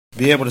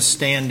be able to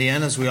stand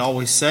in. As we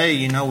always say,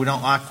 we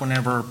don't like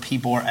whenever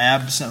people are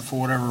absent for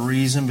whatever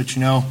reason, but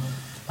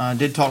I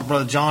did talk to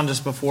Brother John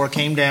just before I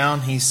came down.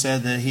 He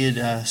said that he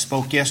had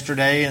spoke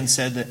yesterday and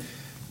said that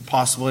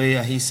possibly,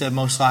 he said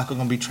most likely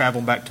going to be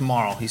traveling back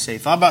tomorrow. He said,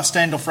 thought about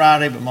staying till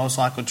Friday, but most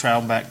likely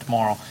travel back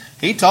tomorrow.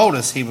 He told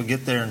us he would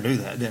get there and do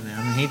that, didn't he?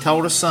 I mean, he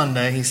told us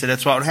Sunday. He said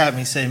that's what would happen.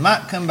 He said he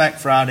might come back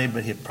Friday,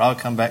 but he'd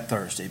probably come back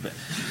Thursday. But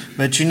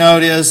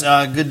it is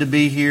good to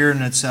be here,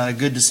 and it's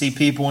good to see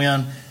people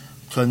in.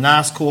 It's a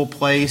nice, cool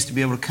place to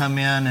be able to come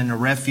in and a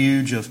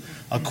refuge of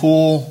a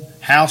cool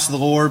house of the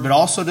Lord, but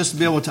also just to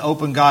be able to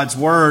open God's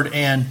Word.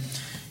 And,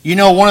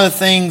 one of the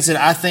things that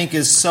I think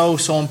is so,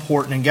 so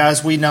important, and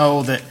guys, we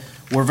know that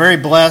we're very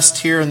blessed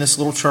here in this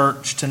little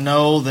church to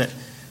know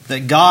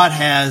that God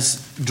has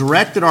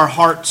directed our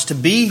hearts to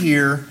be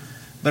here,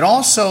 but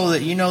also that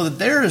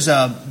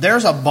that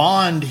there's a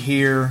bond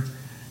here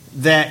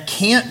that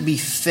can't be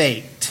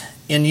faked.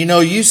 And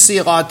you see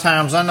a lot of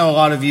times, I know a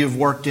lot of you have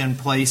worked in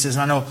places,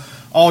 I know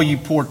all you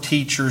poor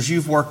teachers,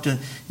 you've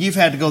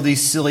had to go to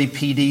these silly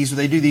PDs where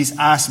they do these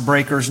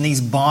icebreakers and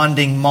these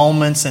bonding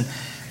moments, and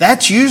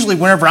that's usually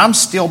whenever I'm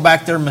still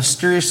back there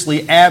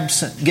mysteriously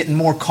absent getting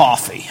more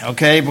coffee,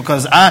 okay?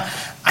 Because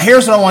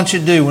here's what I want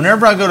you to do.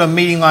 Whenever I go to a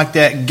meeting like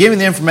that, give me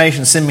the information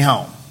and send me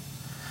home.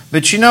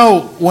 But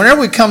whenever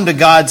we come to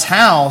God's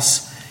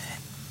house,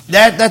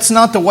 that's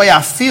not the way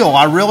I feel.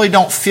 I really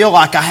don't feel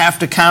like I have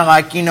to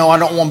I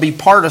don't want to be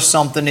part of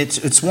something.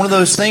 It's one of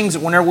those things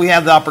that whenever we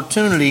have the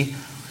opportunity,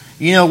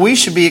 we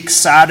should be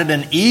excited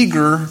and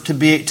eager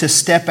to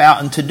step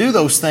out and to do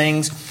those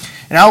things.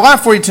 And I would like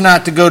for you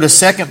tonight to go to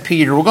 2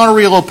 Peter. We're going to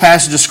read a little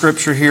passage of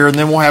Scripture here, and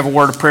then we'll have a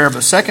word of prayer.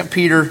 But 2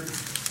 Peter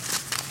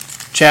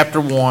chapter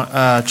 1.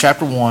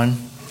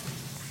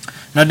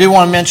 And I do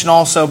want to mention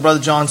also, Brother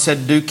John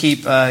said, do keep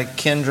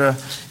Kendra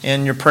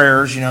in your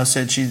prayers.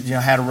 Said she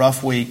had a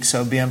rough week,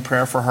 so be in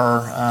prayer for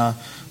her.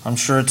 I'm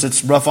sure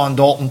it's rough on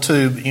Dalton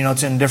too, but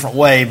it's in a different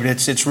way. But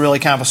it's really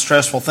kind of a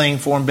stressful thing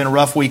for them. Been a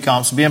rough week on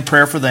them, so be in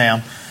prayer for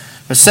them.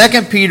 But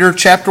 2 Peter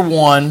chapter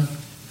 1.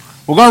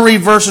 We're going to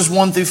read verses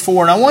 1 through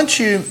 4, and I want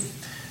you,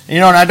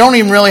 and I don't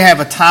even really have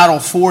a title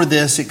for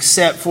this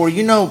except for,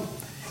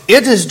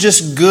 it is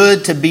just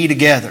good to be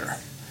together.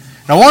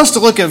 And I want us to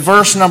look at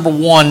verse number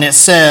 1. It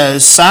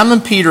says, Simon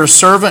Peter, a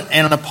servant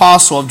and an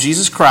apostle of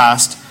Jesus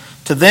Christ,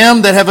 to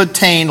them that have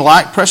obtained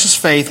like precious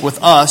faith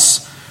with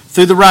us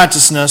through the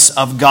righteousness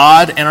of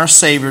God and our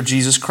Savior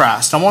Jesus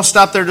Christ. I want to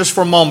stop there just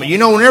for a moment.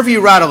 Whenever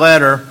you write a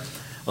letter,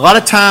 a lot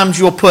of times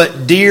you'll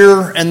put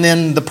dear and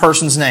then the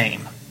person's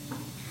name.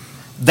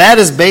 That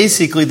is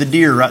basically the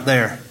dear right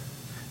there.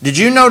 Did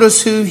you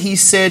notice who he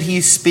said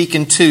he's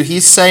speaking to?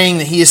 He's saying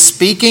that he is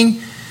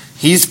speaking.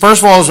 He's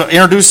first of all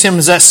introduced him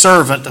as that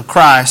servant of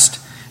Christ.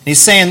 And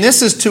he's saying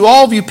this is to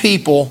all of you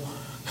people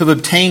who have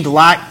obtained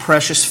like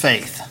precious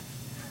faith.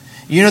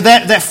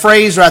 That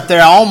phrase right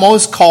there, I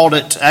almost called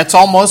it, that's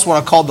almost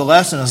what I called the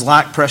lesson, is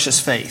like precious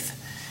faith.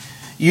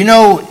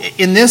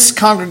 In this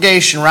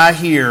congregation right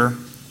here,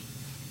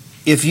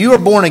 if you are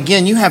born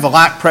again, you have a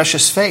like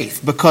precious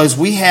faith, because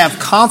we have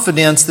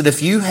confidence that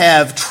if you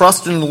have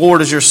trusted in the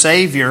Lord as your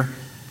Savior,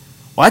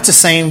 well, that's the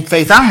same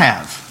faith I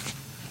have,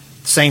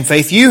 the same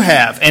faith you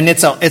have, and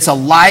it's a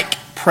like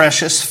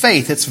precious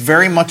faith. It's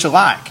very much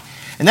alike,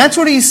 and that's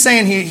what he's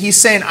saying here. He's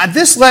saying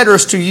this letter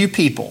is to you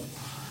people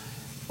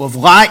with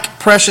like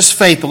precious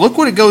faith. But look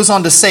what it goes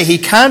on to say. He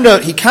kind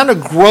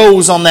of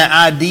grows on that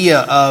idea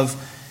of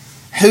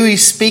who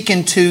he's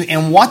speaking to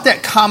and what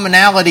that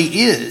commonality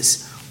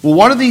is. Well,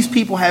 what do these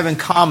people have in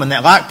common?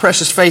 That like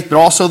precious faith, but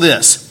also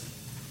this.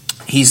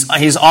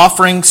 He's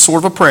offering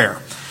sort of a prayer.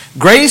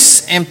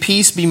 Grace and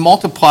peace be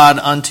multiplied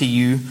unto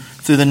you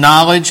through the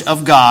knowledge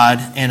of God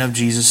and of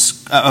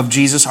Jesus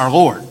our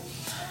Lord.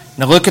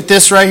 Now look at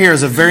this right here.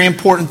 It's a very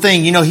important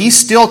thing. He's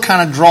still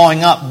kind of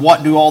drawing up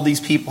what do all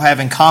these people have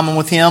in common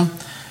with him.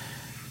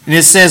 And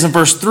it says in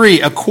verse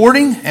 3,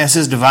 according as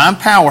his divine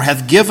power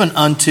hath given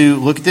unto,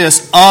 look at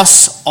this,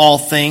 us all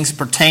things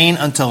pertain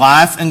unto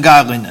life and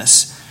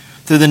godliness,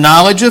 through the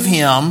knowledge of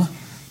him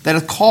that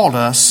hath called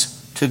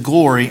us to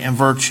glory and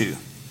virtue.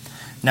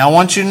 Now I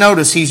want you to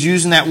notice he's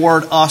using that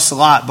word us a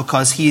lot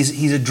because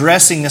he's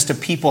addressing this to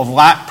people of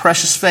like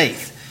precious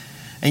faith.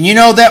 And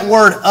that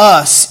word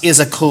us is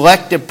a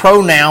collective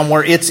pronoun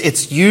where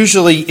it's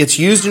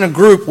used in a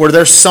group where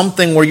there's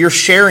something where you're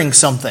sharing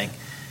something.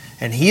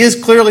 And he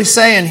is clearly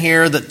saying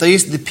here that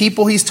the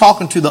people he's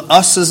talking to, the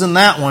us's in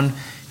that one,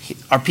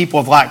 are people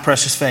of like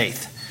precious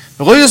faith.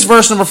 But look at this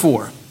verse number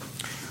 4.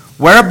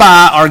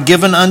 Whereby are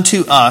given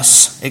unto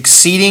us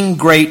exceeding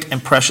great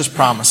and precious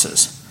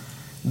promises,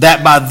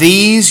 that by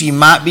these ye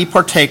might be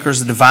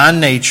partakers of the divine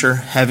nature,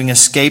 having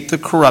escaped the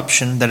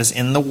corruption that is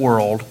in the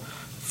world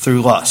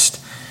through lust.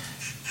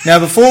 Now,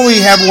 before we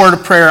have a word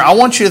of prayer, I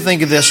want you to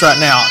think of this right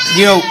now.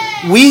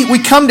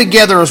 We come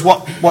together as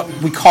what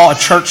we call a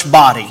church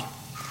body.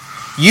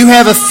 You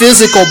have a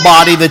physical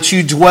body that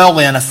you dwell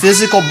in, a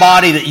physical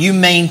body that you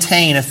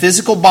maintain, a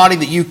physical body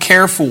that you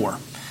care for,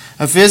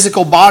 a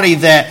physical body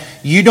that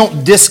you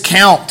don't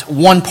discount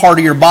one part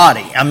of your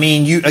body. I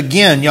mean,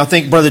 I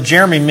think Brother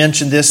Jeremy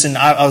mentioned this, and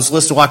I was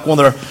listening to like one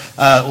of their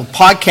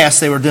podcasts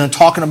they were doing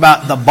talking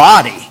about the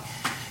body.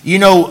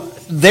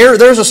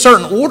 There's a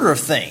certain order of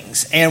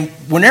things, and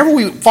whenever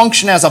we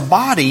function as a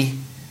body,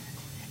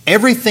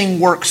 everything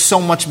works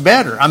so much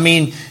better. I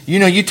mean,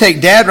 you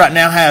take Dad right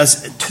now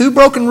has 2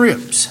 broken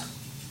ribs.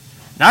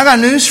 Now I got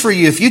news for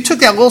you. If you took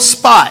that little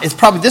spot, it's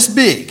probably this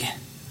big,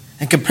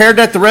 and compared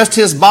that to the rest of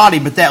his body,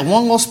 but that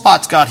one little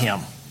spot's got him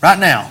right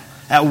now.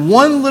 That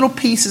one little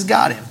piece has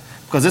got him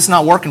because it's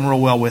not working real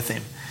well with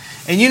him.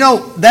 And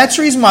that's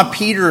the reason why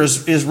Peter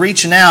is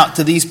reaching out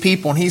to these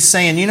people, and he's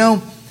saying,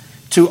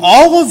 to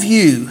all of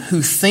you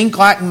who think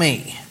like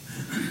me,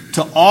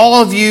 to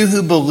all of you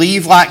who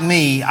believe like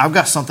me, I've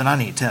got something I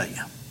need to tell you.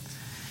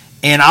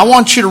 And I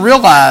want you to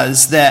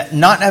realize that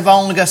not have I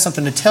only got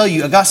something to tell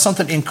you, I got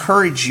something to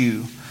encourage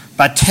you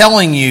by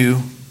telling you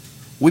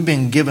we've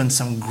been given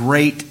some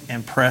great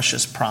and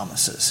precious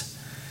promises.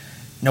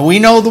 Now we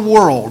know the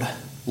world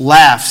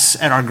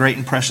laughs at our great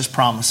and precious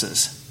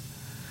promises.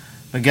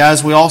 But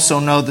guys, we also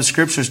know the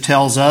Scriptures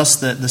tells us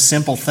that the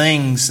simple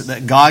things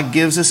that God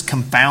gives us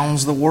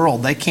confounds the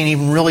world. They can't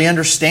even really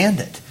understand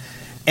it.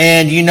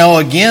 And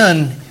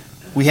again,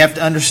 we have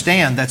to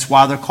understand that's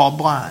why they're called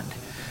blind.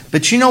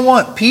 But you know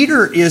what?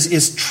 Peter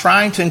is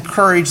trying to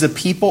encourage the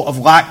people of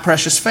like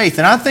precious faith.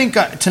 And I think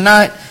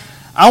tonight,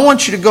 I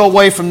want you to go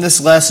away from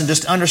this lesson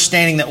just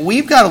understanding that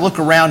we've got to look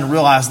around and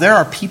realize there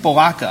are people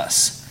like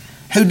us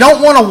who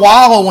don't want to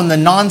wallow in the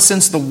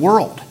nonsense of the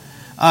world,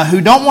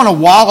 who don't want to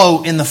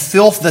wallow in the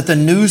filth that the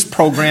news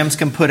programs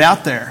can put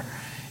out there.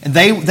 And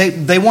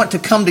they want to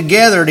come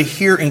together to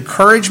hear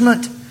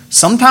encouragement,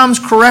 sometimes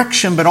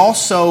correction, but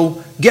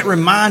also get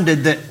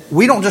reminded that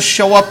we don't just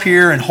show up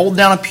here and hold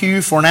down a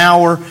pew for an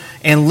hour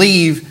and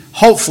leave,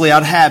 hopefully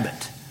out of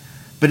habit.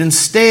 But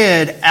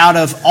instead, out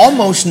of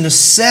almost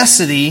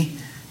necessity,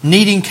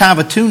 needing kind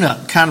of a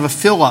tune-up, kind of a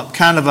fill-up,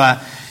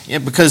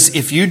 because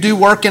if you do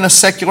work in a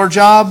secular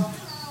job,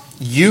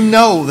 you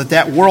know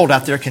that world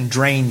out there can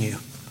drain you.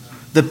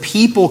 The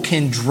people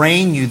can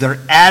drain you. Their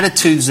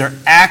attitudes, their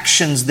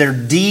actions, their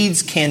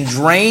deeds can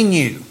drain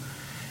you.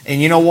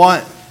 And you know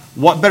what?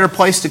 What better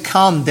place to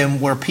come than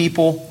where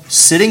people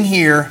sitting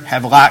here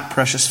have lacked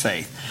precious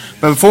faith?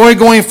 But before we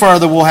go any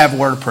further, we'll have a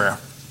word of prayer.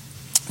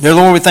 Dear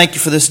Lord, we thank you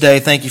for this day.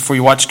 Thank you for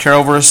your watch care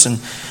over us. And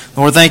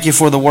Lord, thank you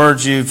for the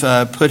words you've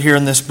put here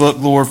in this book,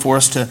 Lord, for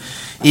us to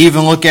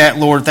even look at,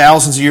 Lord,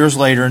 thousands of years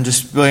later and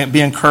just be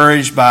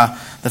encouraged by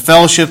the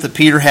fellowship that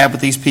Peter had with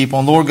these people.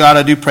 And Lord God,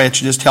 I do pray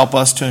that you just help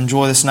us to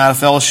enjoy this night of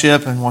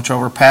fellowship and watch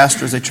over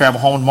pastors as they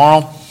travel home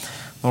tomorrow.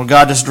 Lord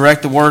God, just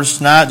direct the words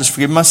tonight. Just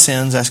forgive my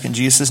sins. Ask in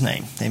Jesus'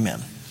 name. Amen.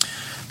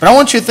 But I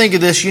want you to think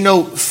of this.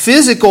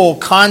 Physical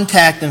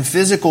contact and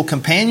physical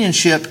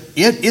companionship,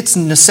 it's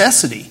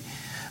necessity.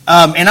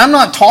 And I'm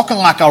not talking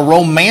like a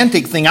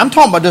romantic thing. I'm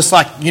talking about just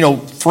like,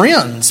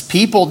 friends.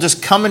 People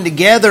just coming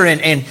together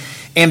and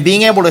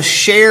being able to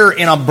share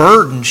in a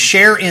burden,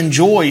 share in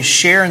joy,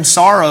 share in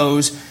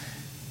sorrows.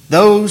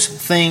 Those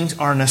things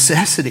are a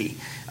necessity.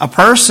 A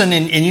person,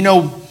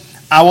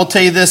 I will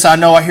tell you this, I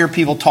know I hear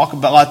people talk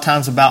about a lot of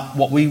times about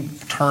what we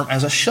term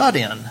as a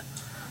shut-in.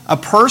 A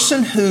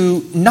person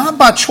who, not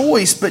by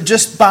choice, but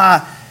just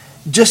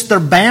they're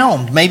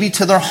bound, maybe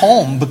to their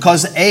home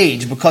because of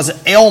age, because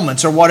of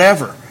ailments or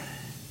whatever.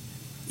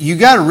 You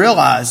got to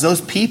realize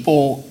those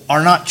people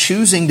are not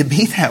choosing to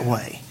be that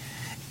way.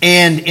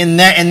 And in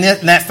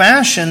that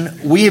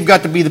fashion, we have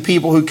got to be the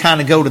people who kind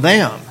of go to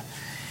them.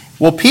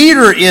 Well,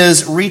 Peter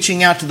is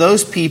reaching out to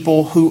those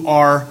people who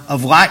are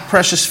of like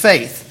precious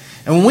faith.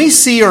 And when we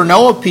see or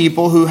know of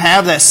people who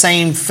have that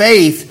same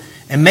faith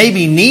and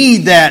maybe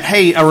need that,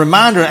 a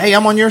reminder,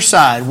 I'm on your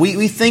side.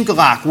 We think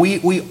alike.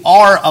 We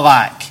are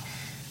alike.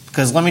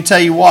 Because let me tell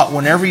you what,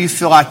 whenever you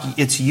feel like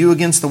it's you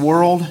against the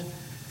world,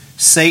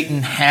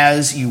 Satan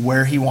has you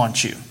where he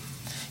wants you.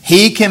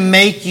 He can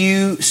make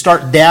you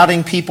start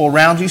doubting people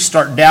around you,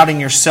 start doubting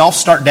yourself,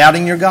 start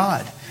doubting your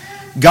God.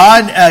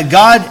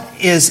 God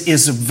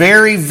is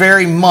very,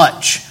 very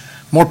much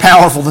more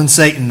powerful than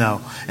Satan,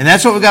 though. And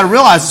that's what we've got to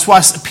realize. That's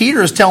why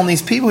Peter is telling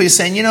these people, he's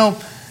saying,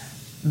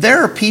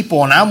 there are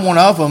people, and I'm one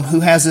of them, who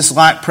has this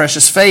like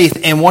precious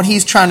faith. And what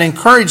he's trying to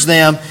encourage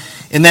them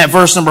in that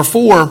verse number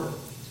 4,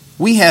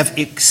 we have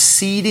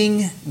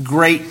exceeding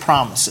great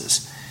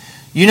promises.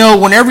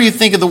 Whenever you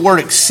think of the word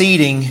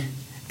exceeding,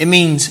 it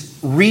means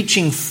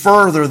reaching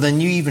further than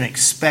you even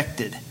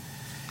expected.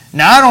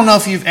 Now, I don't know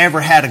if you've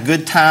ever had a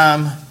good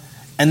time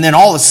and then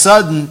all of a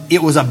sudden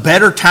it was a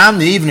better time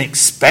than you even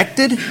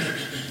expected.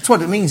 That's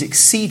what it means,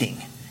 exceeding.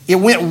 It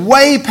went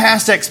way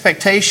past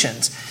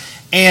expectations.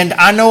 And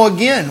I know,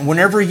 again,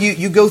 whenever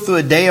you go through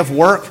a day of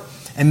work,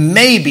 and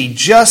maybe,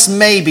 just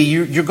maybe,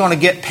 you're going to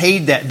get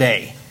paid that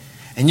day.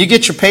 And you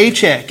get your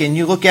paycheck, and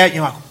you look at it, and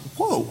you're like,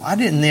 whoa, I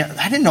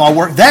didn't know I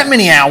worked that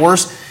many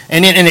hours,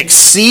 and it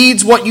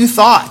exceeds what you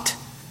thought.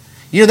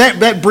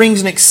 That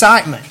brings an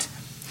excitement.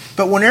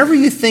 But whenever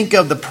you think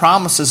of the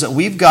promises that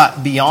we've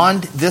got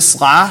beyond this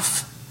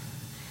life,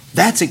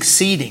 that's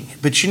exceeding.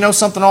 But you know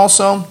something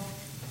also?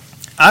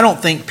 I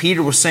don't think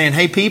Peter was saying,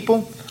 hey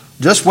people,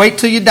 just wait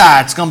till you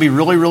die. It's going to be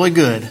really, really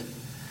good.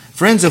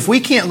 Friends, if we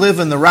can't live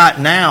in the right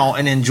now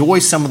and enjoy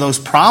some of those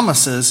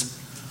promises,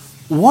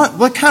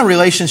 what kind of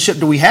relationship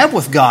do we have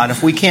with God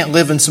if we can't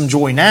live in some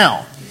joy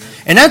now?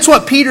 And that's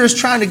what Peter is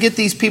trying to get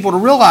these people to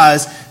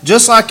realize.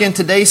 Just like in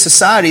today's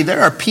society,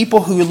 there are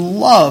people who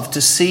love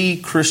to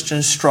see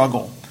Christians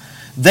struggle.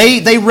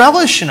 They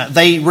relish in it.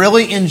 They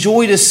really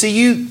enjoy to see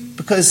you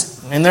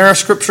because, and there are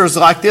scriptures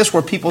like this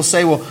where people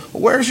say, well,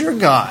 where's your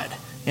God?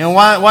 You know,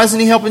 why isn't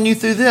He helping you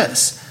through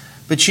this?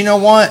 But you know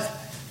what?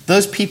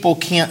 Those people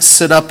can't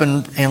sit up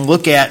and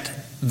look at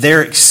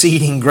their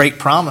exceeding great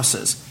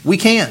promises. We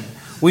can.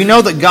 We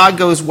know that God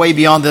goes way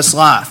beyond this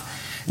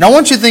life. Now I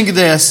want you to think of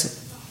this.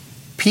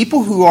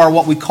 People who are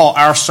what we call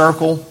our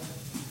circle,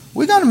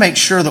 we got to make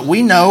sure that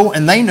we know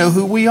and they know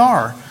who we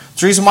are.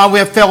 It's the reason why we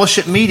have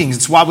fellowship meetings.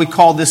 It's why we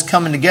call this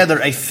coming together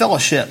a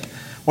fellowship,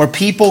 where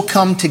people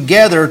come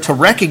together to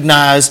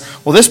recognize,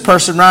 well, this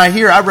person right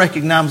here, I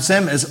recognize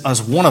them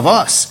as one of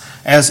us,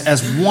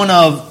 as one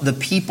of the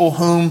people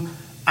whom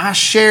I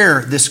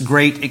share this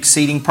great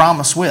exceeding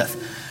promise with.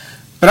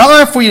 But I'd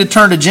like for you to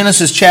turn to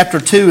Genesis chapter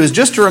 2 as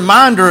just a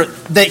reminder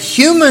that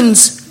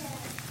humans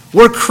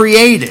were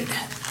created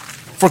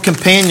for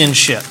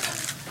companionship.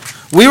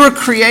 We were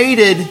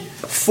created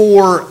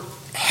for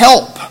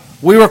help.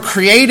 We were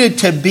created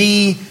to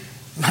be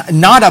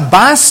not a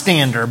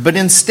bystander, but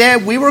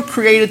instead we were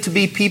created to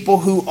be people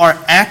who are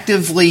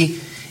actively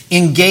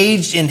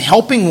engaged in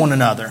helping one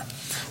another.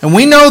 And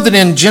we know that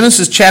in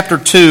Genesis chapter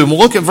 2, and we'll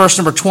look at verse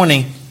number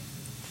 20,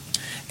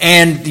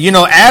 and, you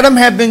know, Adam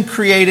had been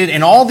created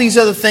and all these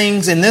other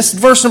things. And this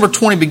verse number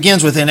 20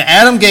 begins with, and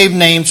Adam gave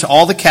names to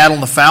all the cattle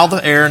and the fowl of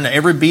the air and to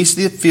every beast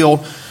of the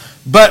field.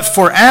 But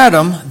for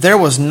Adam, there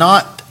was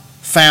not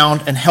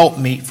found an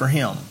helpmeet for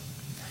him.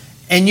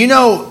 And, you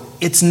know,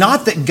 it's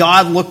not that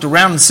God looked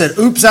around and said,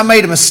 oops, I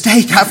made a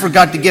mistake. I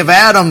forgot to give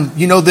Adam,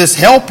 you know, this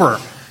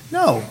helper.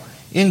 No,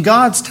 in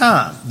God's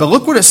time. But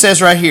look what it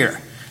says right here.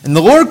 And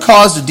the Lord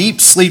caused a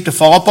deep sleep to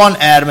fall upon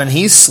Adam, and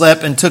he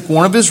slept and took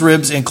one of his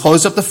ribs and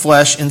closed up the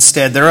flesh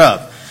instead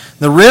thereof.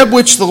 The rib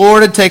which the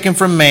Lord had taken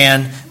from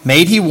man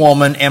made he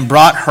woman and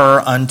brought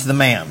her unto the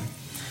man.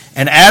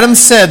 And Adam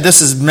said,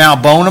 this is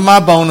now bone of my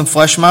bone and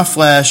flesh of my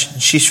flesh,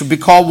 and she shall be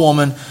called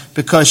woman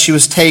because she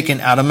was taken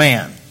out of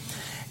man.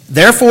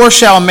 Therefore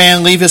shall a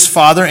man leave his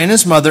father and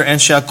his mother and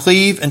shall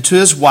cleave unto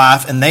his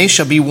wife, and they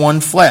shall be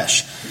one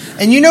flesh.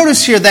 And you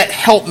notice here that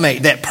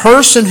helpmate, that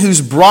person who's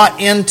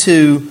brought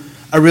into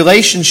a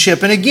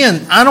relationship. And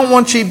again, I don't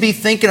want you to be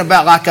thinking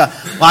about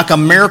like a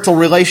marital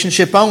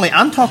relationship only.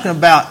 I'm talking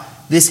about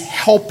this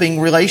helping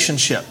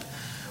relationship.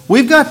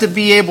 We've got to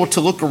be able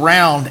to look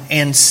around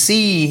and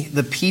see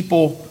the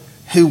people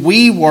who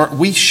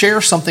we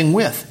share something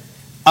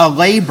with. A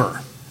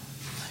labor.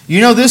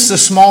 You know, this is a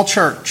small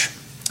church.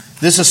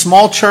 This is a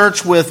small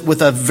church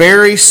with a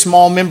very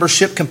small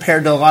membership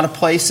compared to a lot of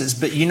places.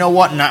 But you know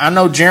what? And I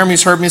know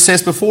Jeremy's heard me say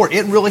this before.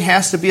 It really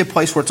has to be a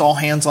place where it's all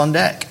hands on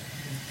deck.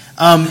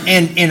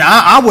 And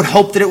I would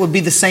hope that it would be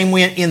the same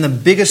way in the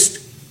biggest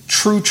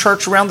true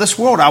church around this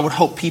world. I would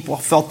hope people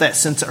felt that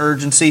sense of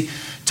urgency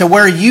to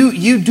where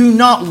you do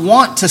not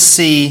want to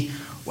see,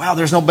 wow,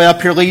 there's nobody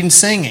up here leading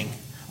singing,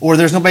 or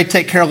there's nobody to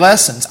take care of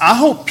lessons. I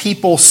hope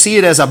people see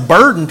it as a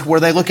burden to where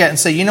they look at it and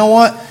say, you know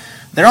what,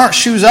 there aren't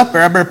shoes up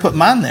there, I better put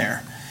mine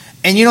there.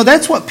 And you know,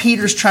 that's what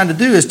Peter's trying to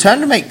do, is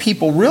trying to make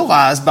people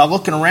realize by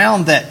looking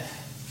around that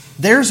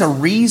there's a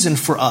reason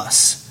for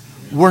us.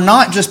 We're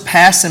not just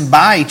passing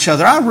by each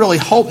other. I really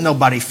hope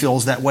nobody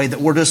feels that way,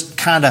 that we're just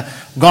kind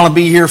of going to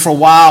be here for a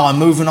while and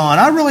moving on.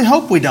 I really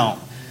hope we don't,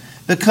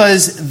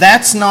 because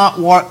that's not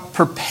what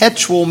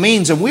perpetual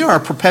means. And we are a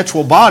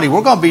perpetual body.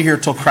 We're going to be here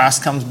till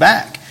Christ comes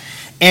back.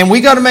 And we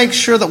got to make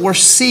sure that we're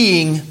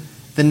seeing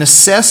the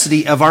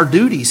necessity of our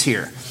duties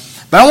here.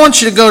 But I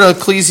want you to go to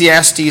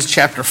Ecclesiastes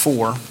chapter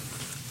 4.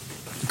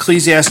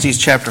 Ecclesiastes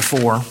chapter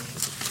 4.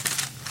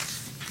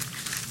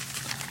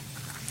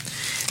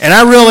 And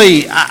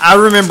I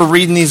remember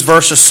reading these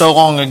verses so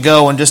long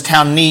ago and just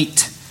how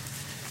neat.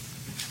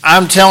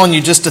 I'm telling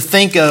you, just to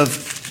think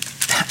of,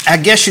 I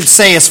guess you'd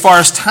say as far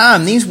as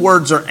time, these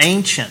words are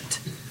ancient.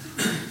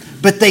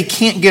 But they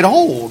can't get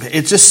old.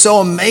 It's just so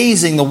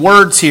amazing, the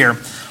words here.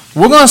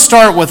 We're going to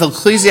start with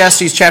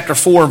Ecclesiastes chapter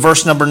 4,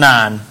 verse number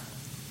 9.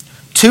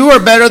 Two are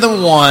better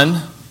than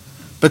one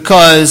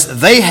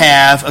because they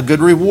have a good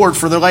reward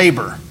for their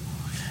labor.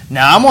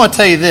 Now, I'm going to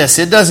tell you this.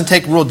 It doesn't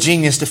take real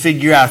genius to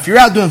figure out. If you're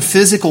out doing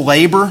physical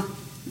labor,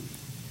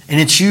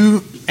 and it's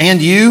you and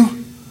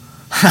you,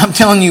 I'm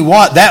telling you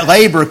what, that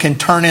labor can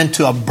turn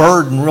into a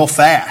burden real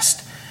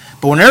fast.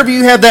 But whenever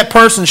you have that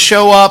person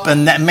show up,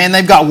 and that man,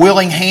 they've got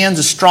willing hands,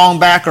 a strong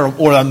back,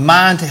 or a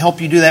mind to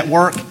help you do that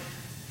work,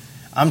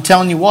 I'm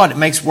telling you what, it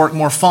makes work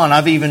more fun.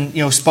 I've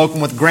even spoken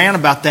with Grant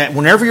about that.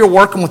 Whenever you're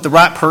working with the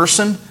right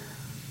person,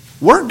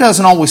 work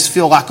doesn't always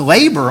feel like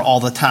labor all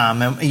the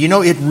time. And,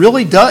 it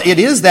really does. It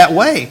is that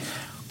way.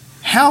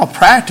 How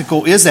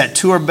practical is that?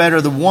 Two are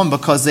better than one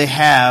because they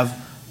have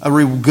a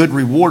good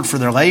reward for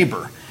their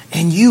labor.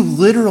 And you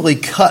literally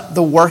cut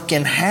the work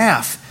in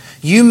half.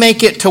 You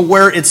make it to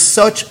where it's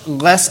such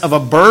less of a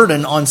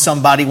burden on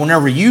somebody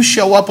whenever you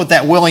show up with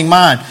that willing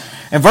mind.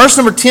 And verse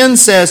number 10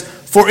 says,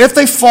 "For if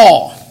they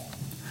fall,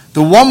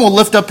 the one will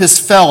lift up his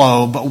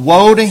fellow, but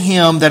woe to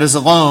him that is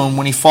alone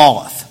when he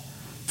falleth,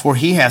 for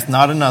he hath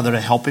not another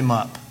to help him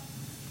up."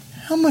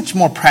 How much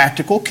more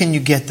practical can you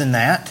get than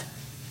that?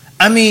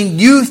 I mean,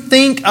 you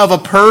think of a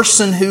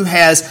person who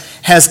has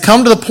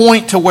come to the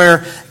point to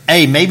where,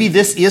 hey, maybe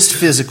this is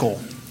physical,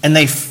 and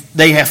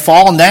they have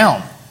fallen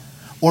down.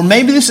 Or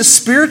maybe this is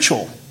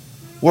spiritual,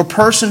 where a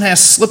person has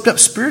slipped up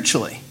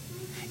spiritually.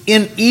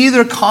 In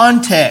either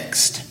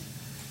context,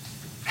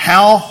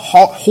 how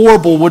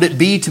horrible would it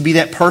be to be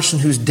that person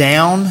who's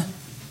down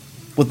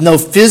with no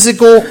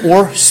physical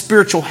or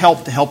spiritual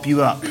help to help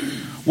you up?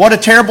 What a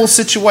terrible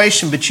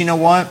situation, but you know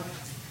what?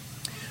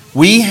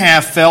 We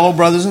have fellow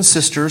brothers and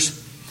sisters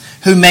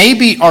who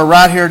maybe are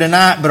right here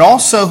tonight, but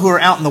also who are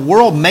out in the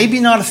world, maybe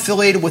not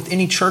affiliated with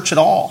any church at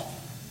all.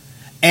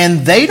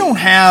 And they don't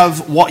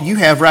have what you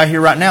have right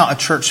here, right now, a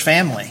church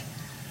family.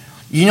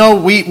 You know,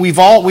 we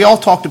all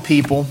talk to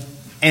people,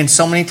 and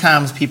so many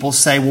times people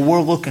say, well,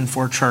 we're looking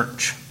for a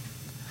church.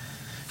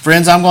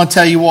 Friends, I'm going to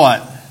tell you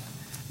what,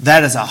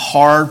 that is a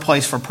hard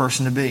place for a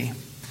person to be.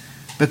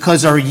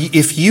 Because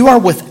if you are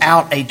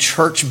without a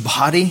church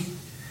body,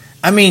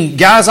 I mean,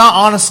 guys, I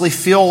honestly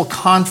feel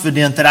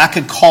confident that I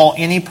could call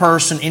any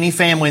person, any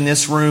family in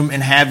this room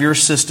and have your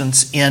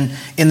assistance in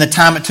the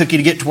time it took you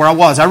to get to where I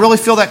was. I really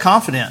feel that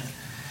confident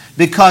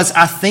because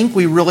I think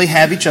we really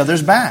have each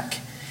other's back.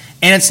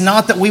 And it's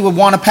not that we would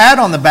want a pat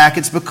on the back.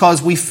 It's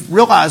because we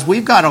realize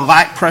we've got a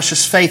like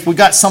precious faith. We've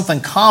got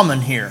something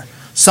common here,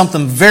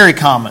 something very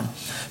common.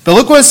 But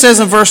look what it says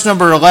in verse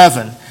number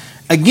 11.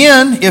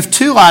 Again, if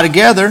two lie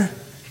together,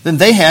 then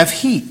they have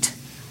heat.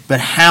 But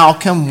how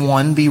can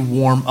one be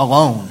warm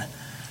alone?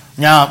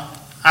 Now,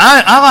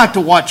 I like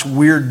to watch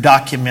weird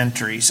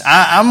documentaries.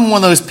 I'm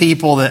one of those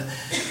people that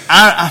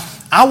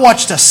I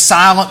watched a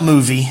silent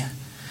movie,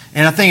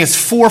 and I think it's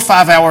 4 or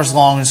 5 hours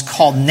long. It's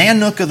called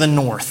Nanook of the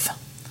North.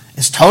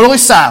 It's totally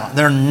silent.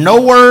 There are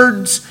no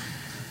words,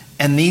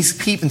 and these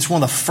people, it's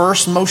one of the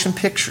first motion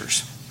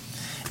pictures.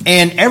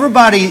 And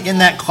everybody in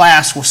that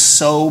class was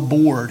so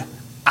bored.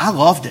 I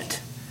loved it.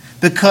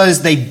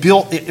 Because they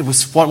built, it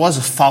was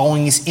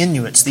following these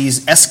Inuits,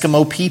 these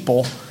Eskimo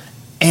people.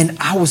 And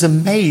I was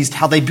amazed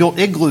how they built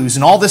igloos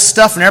and all this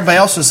stuff. And everybody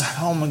else was like,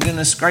 oh my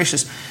goodness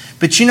gracious.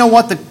 But you know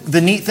what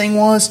the neat thing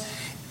was?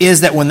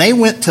 Is that when they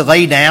went to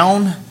lay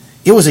down,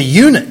 it was a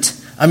unit.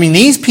 I mean,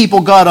 these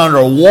people got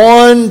under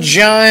one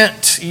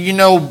giant,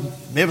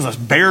 it was a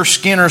bear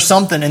skin or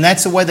something. And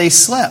that's the way they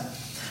slept.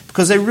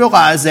 Because they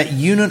realized that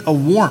unit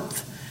of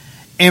warmth.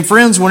 And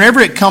friends, whenever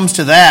it comes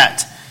to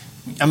that,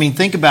 I mean,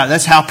 think about it.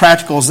 That's how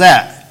practical is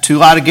that. Two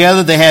lie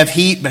together, they have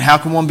heat, but how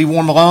can one be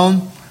warm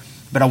alone?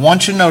 But I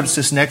want you to notice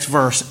this next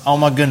verse. Oh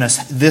my goodness.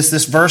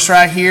 This verse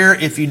right here,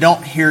 if you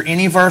don't hear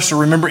any verse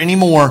or remember any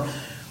more,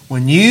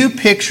 when you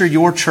picture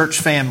your church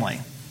family,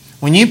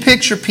 when you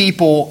picture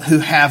people who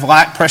have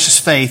like precious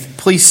faith,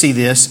 please see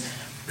this.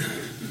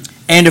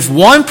 And if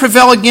one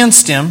prevail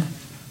against him,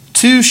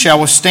 two shall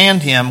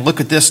withstand him.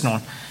 Look at this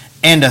one.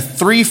 And a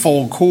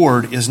threefold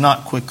cord is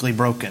not quickly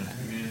broken.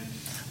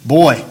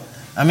 Boy.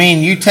 I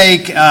mean, you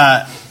take,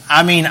 I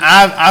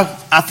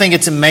think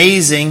it's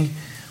amazing.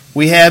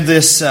 We have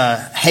this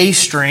hay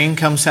string,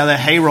 comes out of that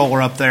hay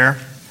roller up there.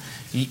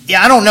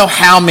 I don't know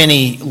how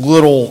many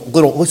little,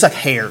 it looks like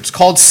hair. It's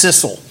called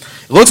sisal.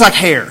 It looks like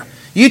hair.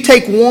 You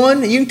take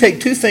one, you can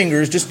take 2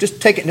 fingers,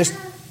 just take it and just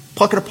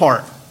pluck it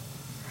apart.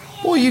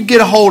 Boy, you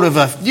get a hold of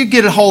that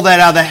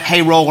out of that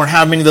hay roller,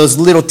 how many of those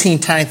little teeny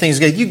tiny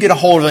things you get a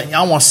hold of it,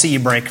 I want to see you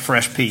break a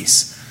fresh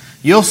piece.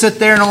 You'll sit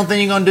there and the only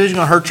thing you're going to do is you're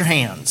going to hurt your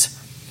hands.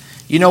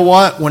 You know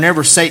what?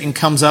 Whenever Satan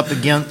comes up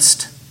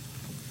against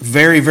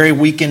very, very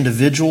weak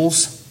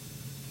individuals,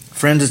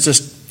 friends, it's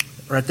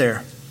just right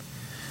there.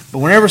 But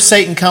whenever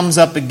Satan comes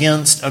up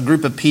against a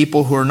group of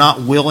people who are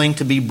not willing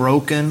to be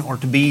broken or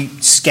to be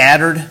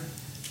scattered,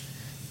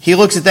 he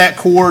looks at that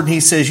cord and he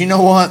says, you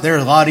know what?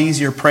 There's a lot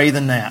easier prey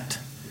than that.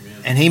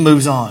 Amen. And he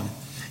moves on.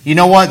 You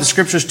know what? The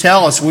scriptures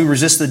tell us we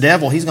resist the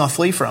devil, he's going to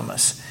flee from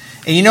us.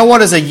 And you know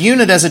what? As a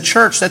unit, as a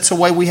church, that's the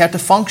way we have to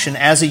function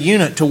as a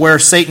unit, to where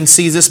Satan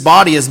sees this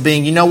body as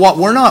being, you know what?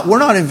 We're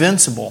not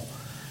invincible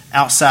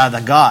outside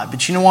of God.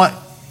 But you know what?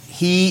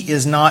 He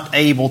is not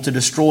able to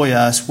destroy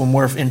us when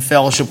we're in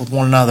fellowship with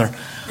one another.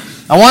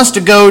 I want us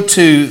to go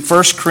to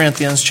 1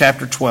 Corinthians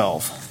chapter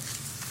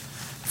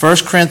 12. 1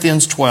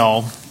 Corinthians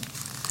 12.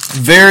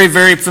 Very,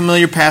 very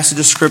familiar passage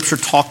of Scripture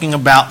talking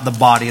about the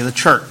body of the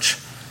church.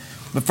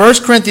 But 1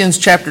 Corinthians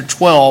chapter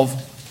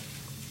 12,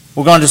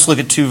 we're going to just look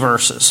at 2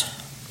 verses.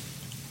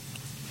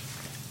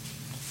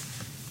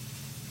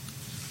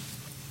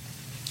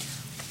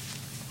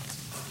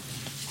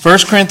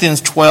 First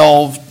Corinthians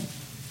 12,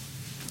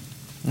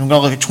 and we're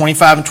going to look at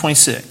 25 and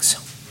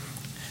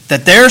 26.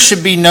 That there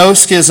should be no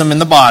schism in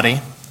the body,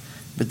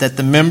 but that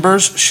the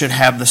members should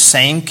have the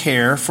same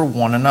care for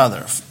one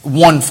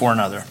for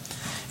another.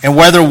 And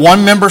whether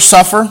one member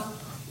suffer,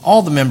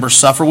 all the members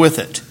suffer with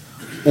it.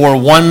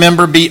 Or one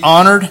member be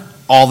honored,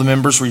 all the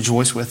members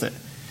rejoice with it.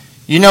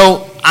 You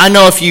know, I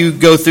know if you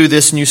go through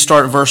this and you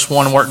start at verse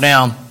 1 and work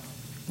down,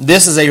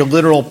 this is a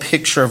literal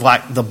picture of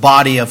like the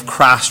body of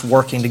Christ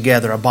working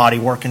together, a body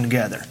working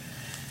together.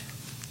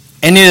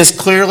 And it is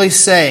clearly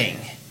saying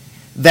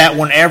that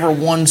whenever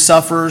one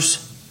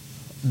suffers,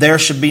 there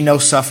should be no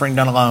suffering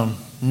done alone.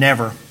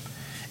 Never.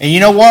 And you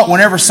know what?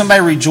 Whenever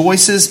somebody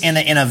rejoices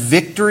in a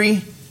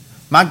victory,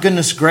 my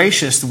goodness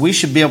gracious, we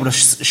should be able to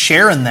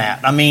share in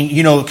that. I mean,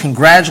 you know,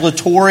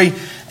 congratulatory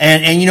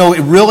and you know,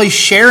 really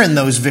share in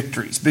those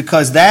victories,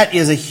 because that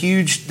is a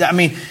huge, I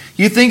mean,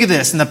 you think of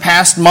this, in the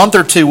past month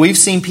or two, we've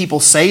seen people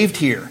saved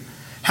here.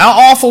 How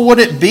awful would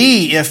it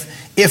be if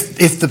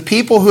the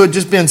people who had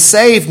just been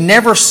saved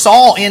never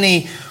saw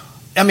any,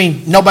 I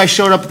mean, nobody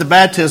showed up at the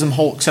baptism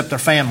hole except their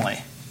family.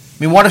 I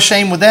mean, what a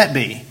shame would that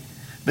be?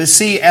 But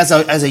see, as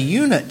a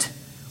unit,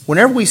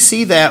 whenever we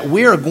see that,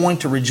 we are going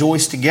to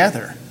rejoice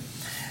together.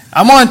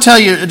 I want to tell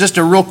you just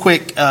a real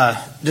quick,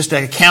 just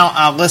an account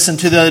I listened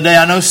to the other day.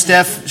 I know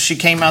Steph, she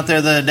came out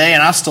there the other day,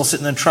 and I was still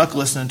sitting in the truck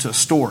listening to a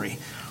story.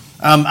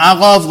 I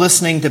love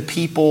listening to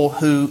people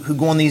who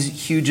go on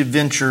these huge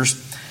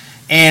adventures.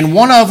 And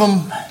one of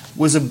them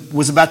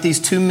was about these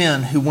two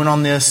men who went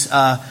on this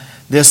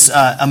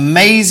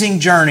amazing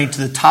journey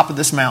to the top of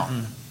this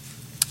mountain.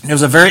 It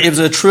was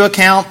a true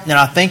account, and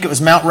I think it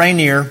was Mount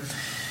Rainier.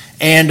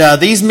 And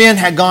these men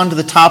had gone to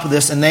the top of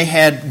this, and they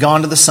had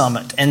gone to the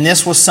summit. And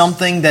this was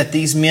something that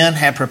these men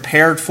had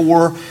prepared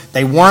for.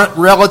 They weren't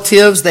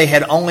relatives. They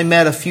had only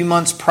met a few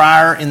months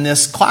prior in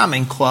this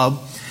climbing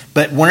club.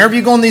 But whenever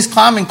you go in these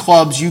climbing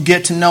clubs, you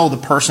get to know the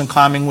person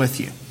climbing with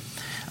you.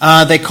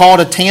 They call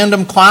it a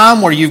tandem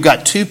climb, where you've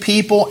got two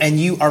people, and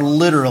you are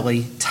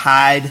literally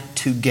tied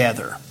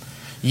together.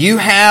 You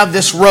have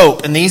this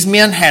rope, and these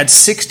men had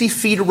 60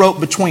 feet of rope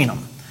between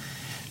them.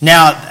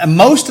 Now,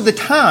 most of the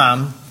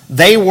time,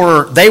 they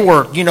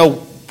were, you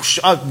know,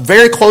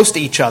 very close to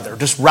each other,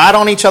 just right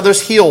on each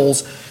other's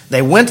heels.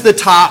 They went to the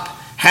top,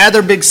 had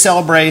their big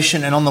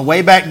celebration, and on the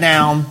way back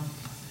down,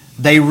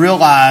 they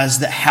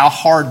realized that how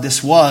hard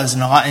this was.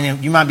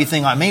 And you might be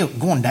thinking like me,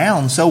 going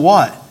down, so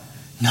what?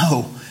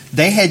 No,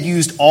 they had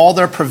used all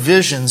their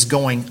provisions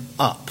going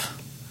up,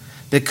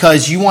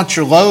 because you want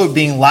your load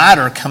being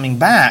lighter coming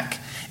back.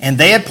 And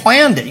they had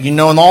planned it, you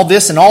know, and all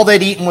this, and all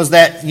they'd eaten was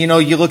that, you know,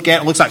 you look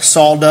at it, looks like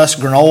sawdust,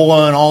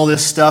 granola, and all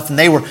this stuff. And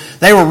they were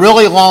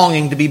really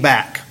longing to be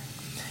back.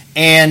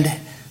 And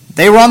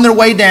they were on their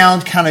way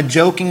down, kind of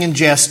joking and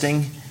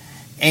jesting,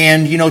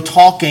 and, you know,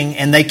 talking.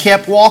 And they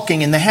kept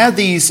walking. And they had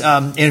these,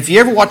 and if you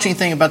ever watch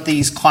anything about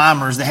these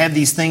climbers, they have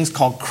these things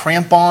called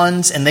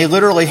crampons. And they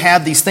literally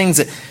have these things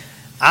that,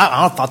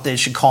 I thought they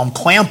should call them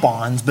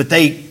clamp-ons, but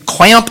they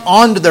clamp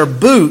onto their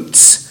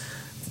boots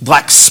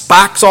like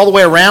spikes all the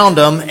way around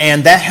them,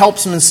 and that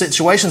helps them in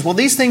situations. Well,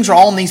 these things are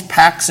all in these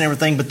packs and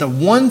everything, but the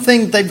one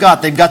thing they've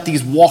got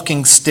these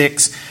walking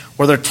sticks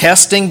where they're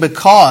testing,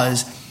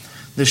 because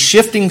the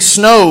shifting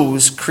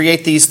snows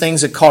create these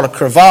things that are called a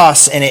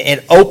crevasse, and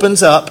it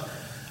opens up.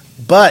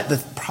 But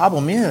the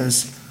problem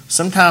is,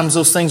 sometimes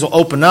those things will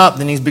open up,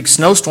 then these big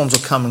snowstorms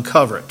will come and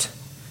cover it.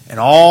 And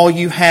all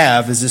you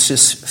have is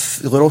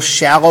this little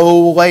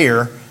shallow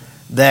layer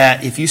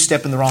that if you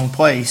step in the wrong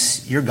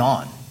place, you're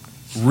gone.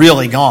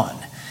 Really gone.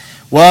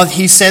 Well,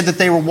 he said that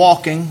they were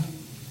walking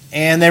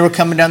and they were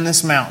coming down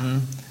this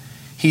mountain.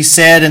 He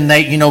said, and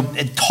they, you know,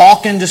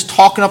 just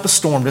talking up a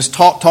storm, just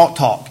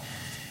talk.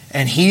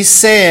 And he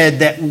said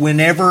that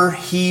whenever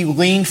he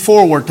leaned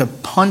forward to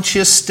punch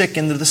his stick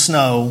into the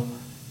snow,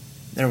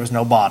 there was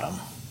no bottom.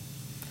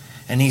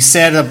 And he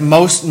said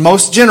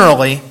most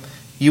generally,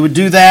 you would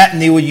do that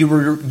and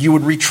you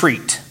would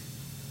retreat.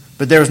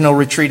 But there was no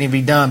retreating to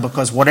be done,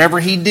 because whatever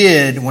he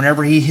did,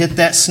 whenever he hit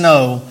that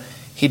snow,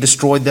 he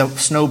destroyed the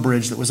snow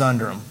bridge that was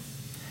under him.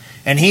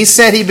 And he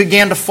said he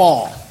began to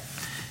fall,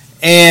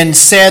 and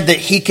said that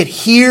he could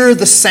hear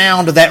the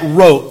sound of that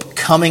rope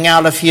coming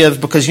out of his,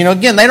 because, you know,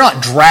 again, they're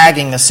not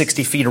dragging the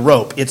 60 feet of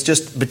rope. It's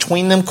just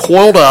between them,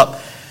 coiled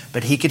up,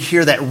 but he could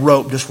hear that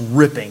rope just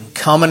ripping,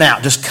 coming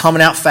out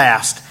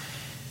fast.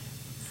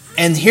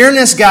 And hearing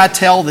this guy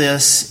tell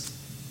this,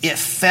 it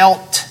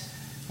felt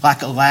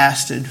like it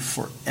lasted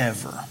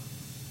forever.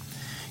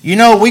 You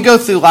know, we go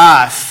through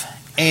life,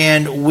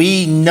 and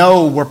we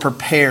know we're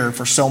prepared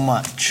for so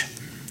much.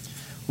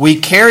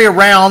 We carry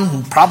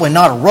around, probably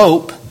not a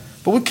rope,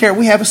 but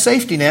we have a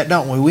safety net,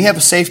 don't we? We have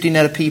a safety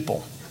net of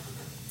people.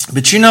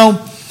 But you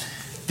know,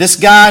 this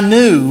guy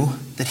knew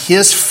that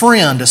his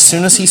friend, as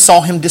soon as he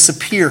saw him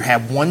disappear,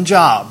 had one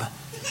job.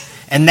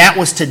 And that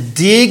was to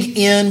dig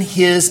in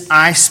his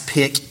ice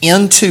pick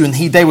into, and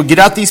they would get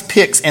out these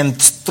picks and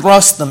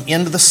thrust them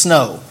into the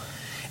snow.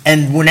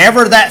 And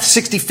whenever that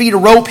 60 feet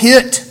of rope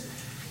hit,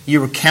 you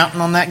were counting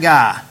on that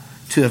guy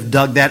to have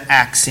dug that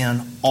axe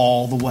in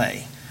all the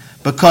way.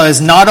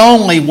 Because not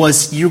only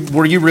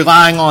were you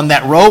relying on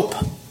that rope,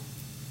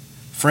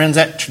 friends,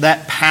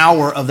 that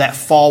power of that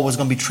fall was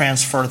going to be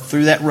transferred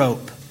through that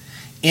rope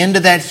into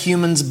that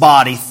human's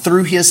body,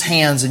 through his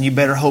hands, and you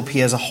better hope he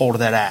has a hold of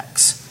that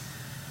axe.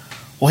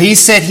 Well, he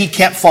said he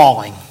kept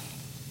falling,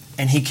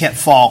 and he kept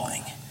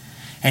falling.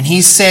 And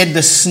he said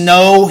the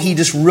snow, he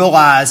just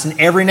realized, and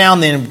every now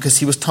and then, because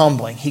he was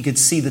tumbling, he could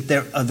see that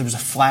there was a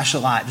flash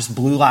of light, just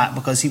blue light,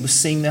 because he was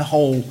seeing the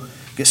hole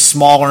get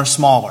smaller and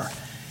smaller.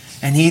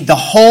 And the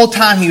whole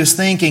time he was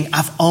thinking,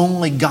 I've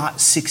only got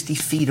 60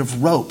 feet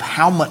of rope.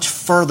 How much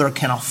further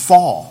can I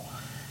fall?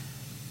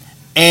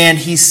 And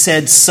he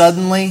said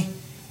suddenly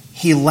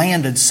he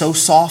landed so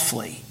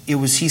softly.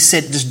 He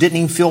said, it just didn't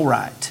even feel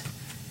right.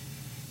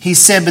 He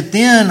said, but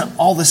then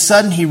all of a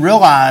sudden he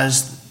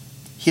realized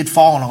he had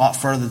fallen a lot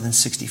further than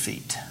 60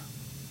 feet.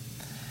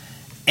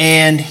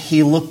 And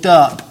he looked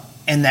up,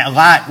 and that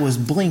light was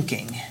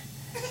blinking,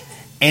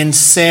 and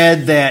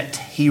said that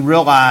he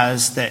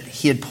realized that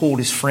he had pulled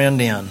his friend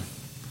in.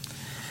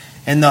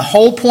 And the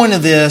whole point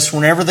of this,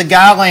 whenever the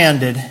guy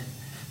landed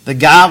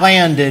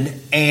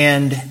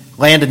and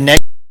landed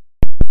next to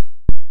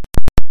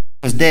him,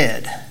 was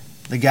dead.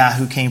 The guy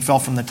who fell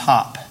from the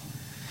top.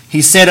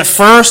 He said at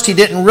first he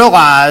didn't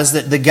realize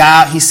that the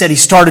guy, he said he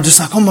started just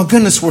like, oh my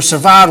goodness, we're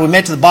survived. We made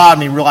it to the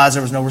bottom. He realized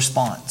there was no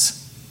response.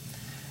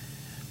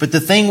 But the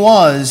thing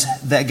was,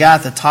 that guy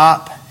at the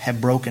top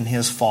had broken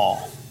his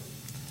fall.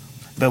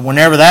 But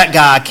whenever that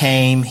guy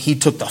came, he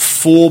took the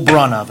full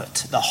brunt of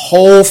it, the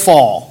whole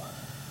fall.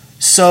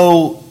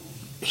 So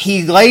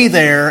he lay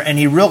there and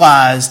he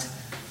realized,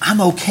 I'm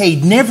okay.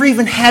 Never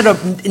even had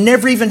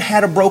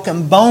a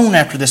broken bone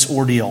after this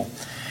ordeal.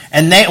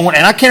 And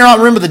I cannot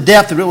remember the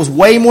depth of it. It was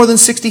way more than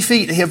 60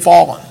 feet that he had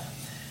fallen.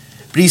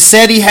 But he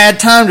said he had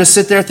time to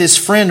sit there with his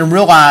friend and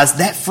realize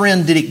that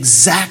friend did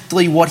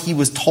exactly what he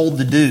was told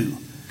to do.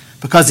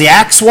 Because the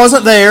axe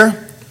wasn't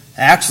there.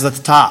 The axe was at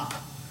the top.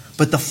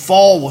 But the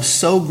fall was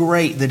so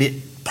great that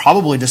it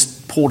probably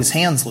just pulled his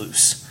hands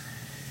loose.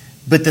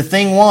 But the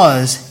thing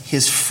was,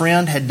 his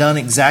friend had done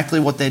exactly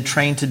what they'd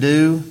trained to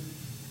do,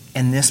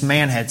 and this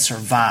man had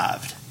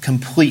survived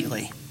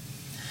completely.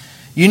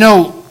 You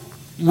know,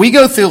 we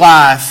go through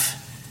life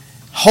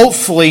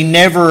hopefully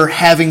never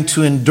having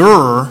to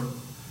endure,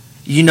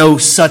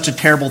 such a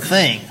terrible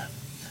thing.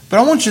 But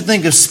I want you to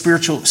think of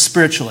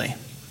spiritually.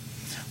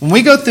 When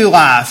we go through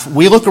life,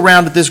 we look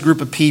around at this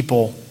group of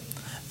people.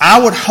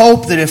 I would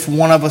hope that if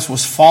one of us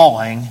was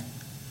falling,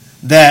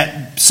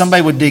 that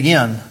somebody would dig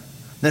in.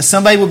 That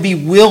somebody would be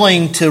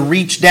willing to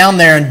reach down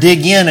there and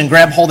dig in and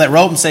grab hold of that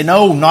rope and say,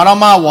 no, not on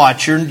my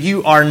watch.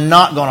 You are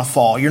not going to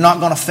fall. You're not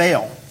going to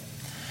fail.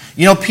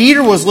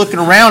 Peter was looking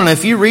around, and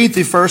if you read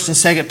through 1st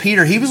and 2nd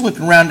Peter, he was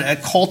looking around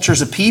at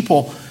cultures of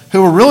people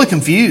who were really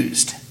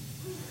confused.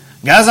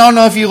 Guys, I don't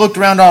know if you looked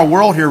around our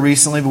world here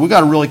recently, but we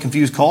got a really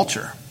confused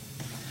culture.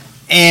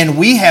 And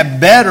we had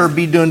better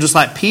be doing just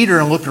like Peter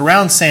and looking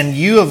around saying,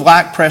 you have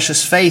lacked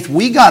precious faith.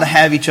 We got to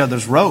have each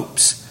other's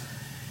ropes.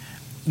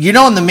 In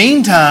the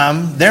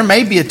meantime, there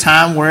may be a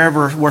time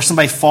where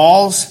somebody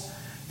falls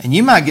and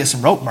you might get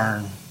some rope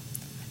burn.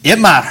 It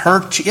might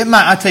hurt you.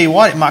 I tell you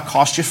what, it might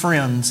cost you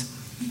friends.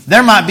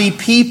 There might be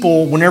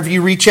people, whenever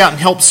you reach out and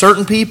help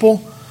certain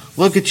people,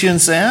 look at you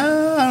and say,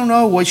 I don't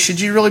know, should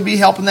you really be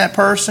helping that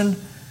person?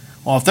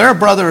 Well, if they're a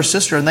brother or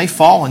sister and they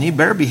fall, and you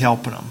better be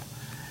helping them.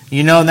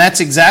 And that's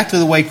exactly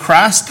the way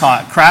Christ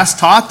taught. Christ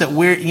taught that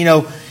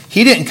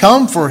He didn't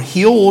come for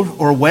healed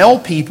or well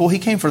people. He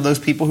came for those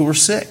people who were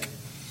sick.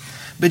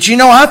 But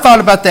I thought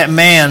about that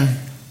man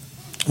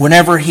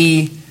whenever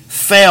he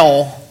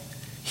fell.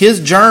 His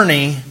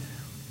journey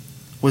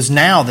was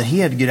now that he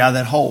had to get out of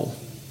that hole.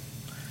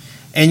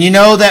 And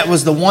that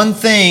was the one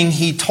thing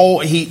he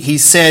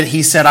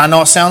said, I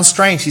know it sounds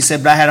strange. He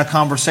said, but I had a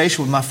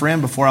conversation with my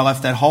friend before I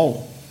left that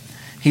hole.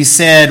 He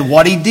said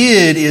what he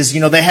did is,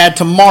 they had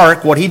to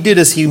mark. What he did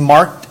is he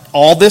marked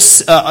all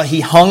this. He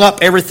hung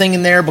up everything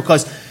in there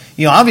because,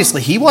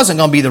 obviously he wasn't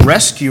going to be the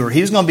rescuer.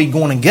 He was going to be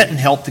going and getting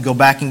help to go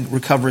back and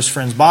recover his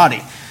friend's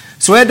body.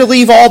 So he had to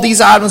leave all these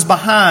items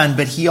behind,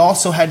 but he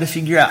also had to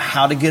figure out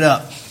how to get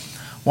up.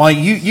 Well,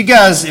 you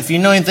guys, if you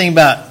know anything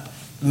about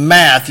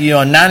math,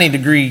 a 90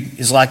 degree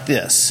is like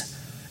this.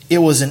 It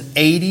was an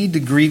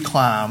 80-degree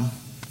climb.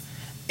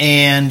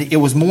 And it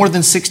was more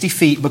than 60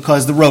 feet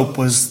because the rope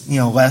was,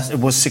 less. It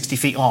was 60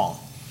 feet long.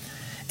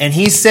 And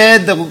he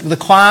said the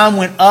climb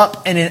went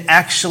up and it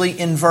actually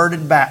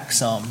inverted back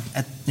some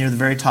near the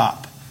very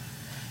top.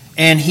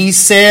 And he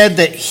said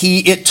that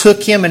it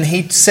took him, and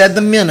he said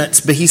the minutes,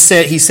 but he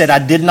said I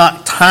did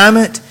not time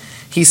it.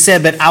 He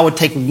said that I would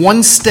take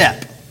one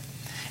step,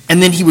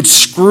 and then he would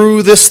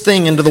screw this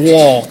thing into the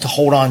wall to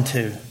hold on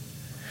to.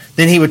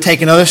 Then he would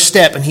take another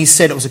step, and he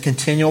said it was a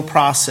continual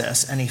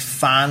process, and he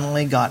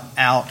finally got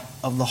out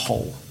of the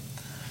hole.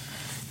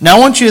 Now I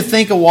want you to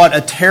think of what a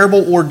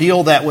terrible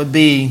ordeal that would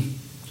be,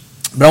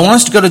 but I want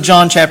us to go to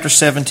John chapter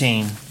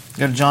 17.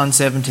 Go to John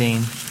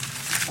 17.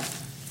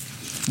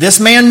 This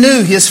man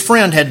knew his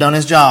friend had done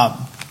his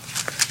job.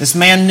 This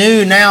man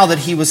knew now that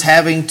he was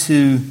having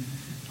to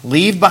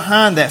leave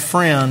behind that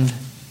friend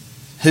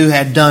who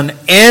had done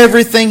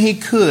everything he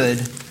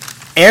could,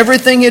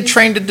 everything he had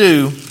trained to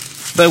do.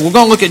 But we're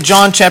going to look at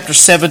John chapter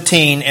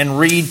 17 and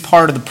read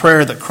part of the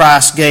prayer that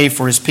Christ gave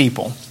for His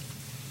people.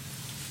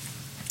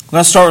 I'm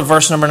going to start with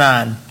verse number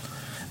 9.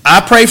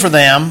 I pray for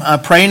them. I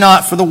pray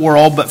not for the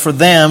world, but for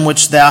them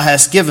which thou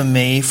hast given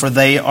me, for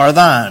they are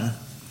thine.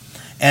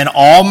 And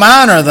all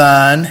mine are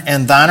thine,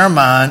 and thine are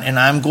mine, and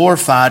I am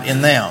glorified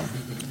in them.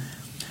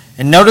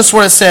 And notice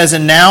what it says,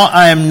 and now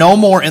I am no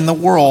more in the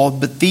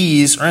world, but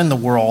these are in the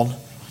world.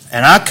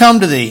 And I come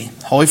to thee,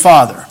 Holy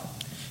Father,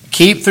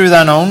 keep through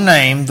thine own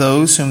name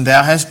those whom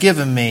thou hast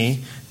given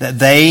me, that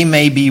they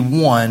may be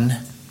one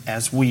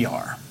as we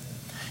are.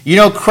 You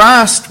know,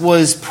 Christ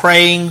was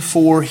praying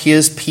for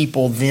his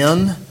people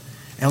then.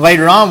 And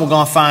later on, we're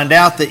going to find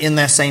out that in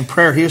that same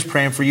prayer, he was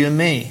praying for you and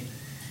me.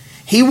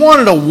 He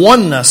wanted a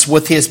oneness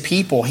with his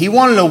people. He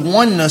wanted a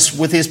oneness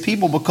with his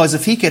people because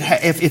if he could,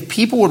 if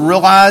people would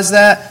realize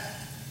that,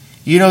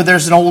 you know,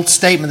 there's an old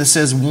statement that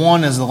says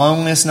one is the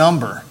loneliest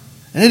number.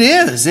 And it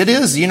is. It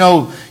is. You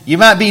know, you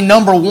might be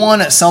number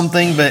one at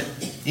something, but,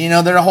 you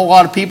know, there are a whole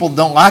lot of people that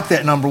don't like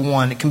that number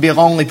one. It can be a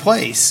lonely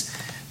place.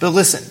 But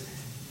listen,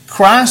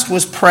 Christ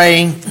was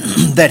praying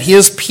that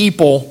his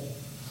people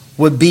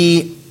would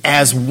be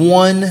as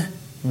one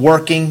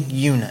working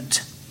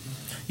unit.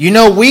 You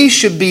know, we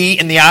should be,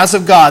 in the eyes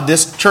of God,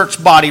 this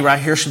church body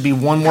right here should be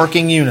one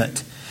working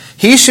unit.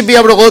 He should be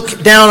able to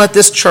look down at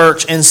this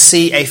church and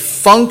see a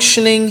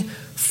functioning,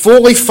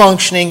 fully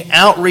functioning,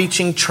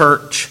 outreaching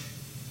church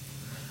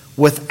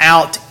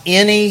without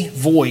any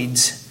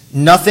voids,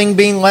 nothing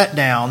being let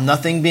down,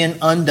 nothing being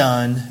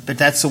undone, but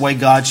that's the way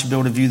God should be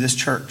able to view this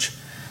church.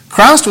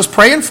 Christ was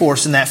praying for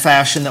us in that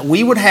fashion that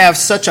we would have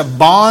such a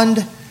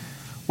bond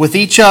with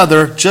each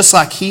other just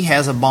like he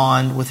has a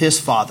bond with his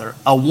Father,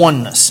 a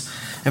oneness.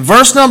 And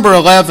verse number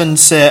 12,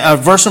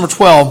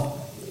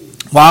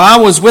 while I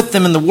was with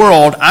them in the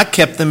world, I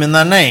kept them in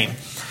thy name.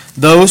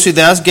 Those who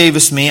thou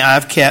gavest me I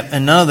have kept,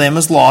 and none of them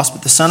is lost,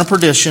 but the son of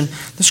perdition,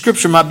 the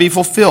scripture might be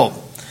fulfilled.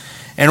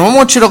 And I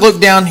want you to look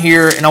down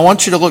here, and I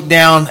want you to look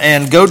down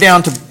and go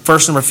down to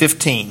verse number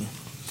 15.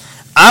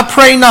 I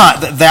pray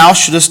not that thou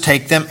shouldest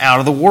take them out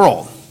of the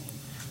world,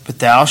 but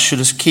thou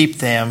shouldest keep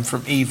them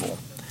from evil.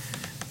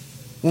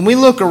 When we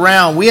look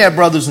around, we have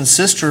brothers and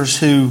sisters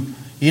who,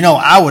 you know,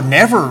 I would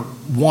never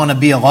want to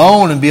be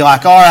alone and be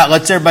like, all right,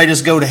 let's everybody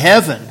just go to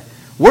heaven.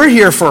 We're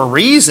here for a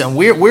reason.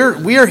 We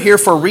are here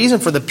for a reason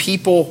for the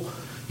people,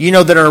 you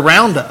know, that are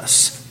around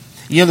us.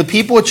 You know, the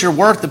people at your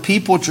work, the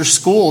people at your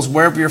schools,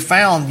 wherever you're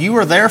found, you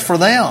are there for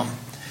them.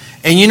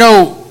 And, you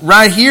know,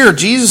 right here,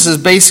 Jesus is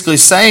basically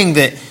saying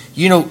that,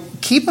 you know,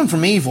 keep them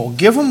from evil.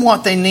 Give them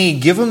what they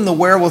need. Give them the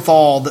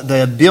wherewithal,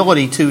 the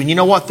ability to. And you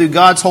know what? Through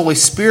God's Holy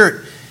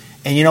Spirit,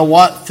 and you know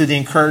what? Through the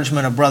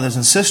encouragement of brothers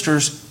and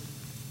sisters,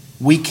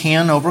 we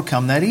can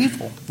overcome that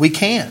evil. We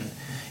can.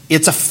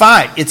 It's a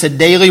fight. It's a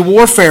daily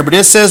warfare. But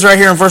it says right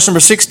here in verse number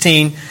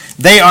 16,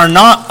 they are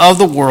not of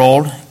the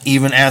world,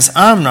 even as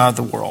I am not of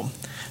the world.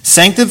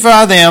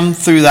 Sanctify them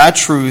through thy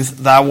truth.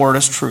 Thy word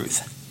is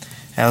truth.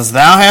 As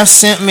thou hast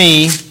sent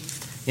me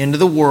into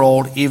the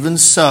world, even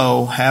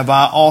so have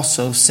I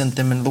also sent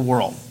them into the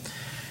world.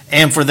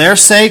 And for their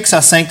sakes I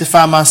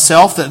sanctify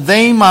myself, that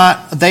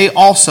they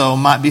also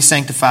might be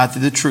sanctified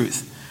through the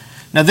truth.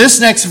 Now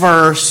this next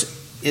verse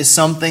is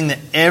something that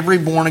every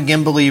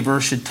born-again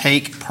believer should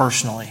take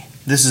personally.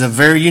 This is a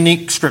very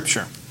unique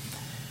scripture.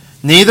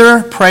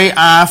 Neither pray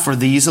I for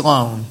these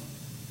alone.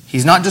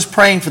 He's not just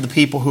praying for the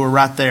people who are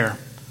right there.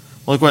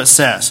 Look what it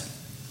says.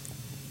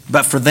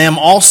 But for them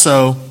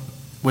also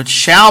which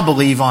shall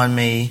believe on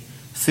me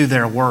through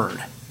their word.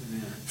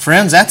 Amen.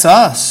 Friends, that's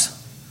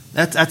us.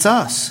 That's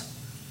us.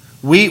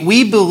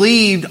 We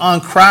believed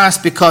on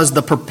Christ because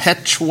the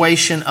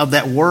perpetuation of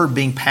that word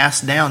being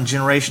passed down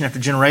generation after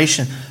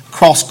generation,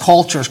 across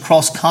cultures,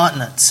 across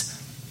continents.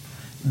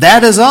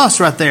 That is us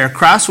right there.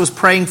 Christ was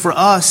praying for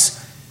us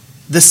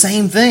the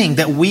same thing,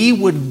 that we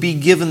would be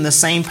given the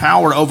same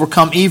power to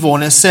overcome evil.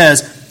 And it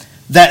says,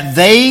 that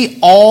they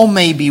all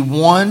may be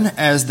one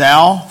as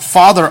thou,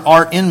 Father,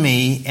 art in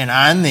me, and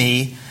I in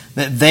thee,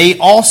 that they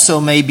also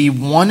may be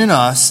one in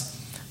us,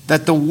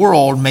 that the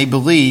world may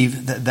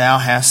believe that thou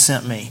hast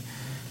sent me.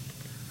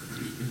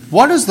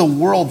 What does the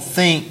world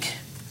think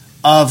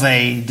of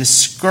a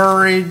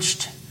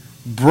discouraged,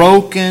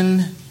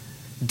 broken,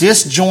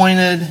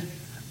 disjointed,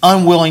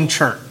 unwilling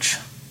church?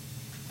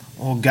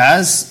 Well,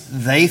 guys,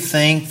 they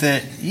think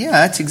that, yeah,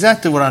 that's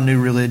exactly what our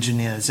new religion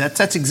is.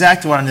 That's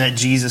exactly what that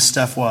Jesus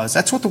stuff was.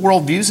 That's what the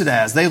world views it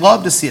as. They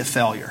love to see a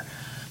failure.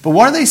 But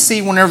what do they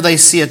see whenever they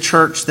see a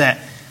church that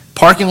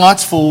parking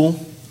lot's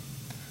full,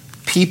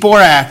 people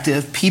are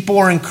active, people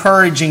are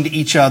encouraging to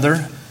each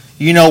other,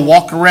 you know,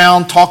 walk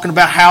around talking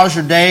about how's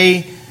your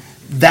day?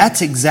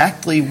 That's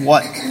exactly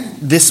what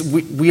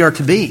we are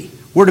to be.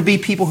 We're to be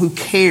people who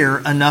care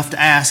enough to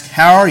ask,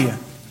 how are you?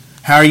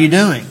 How are you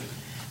doing?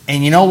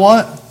 And you know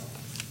what?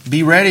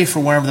 Be ready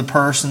for whenever the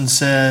person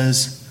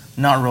says,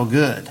 not real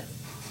good.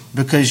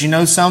 Because you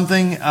know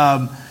something?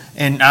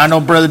 And I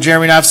know Brother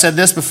Jeremy and I have said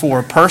this before.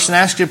 A person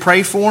asks you to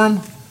pray for them.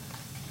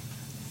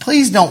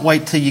 Please don't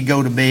wait till you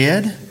go to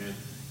bed.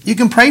 You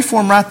can pray for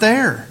them right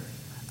there.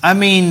 I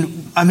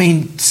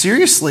mean,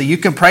 seriously, you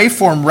can pray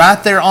for them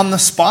right there on the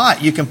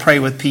spot. You can pray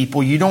with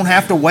people. You don't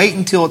have to wait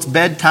until it's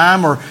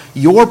bedtime or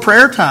your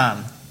prayer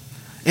time.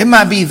 It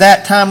might be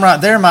that time right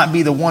there might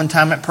be the one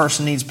time that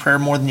person needs prayer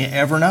more than you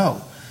ever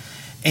know.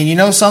 And you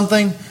know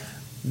something?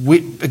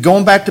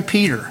 Going back to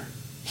Peter,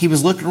 he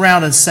was looking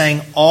around and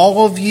saying,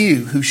 all of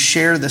you who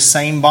share the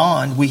same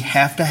bond, we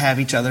have to have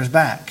each other's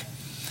back.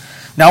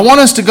 Now I want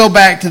us to go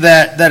back to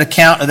that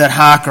account of that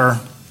hiker.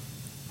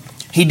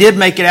 He did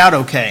make it out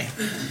okay.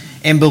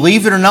 And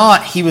believe it or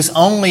not, he was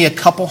only a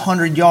couple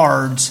hundred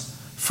yards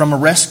from a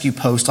rescue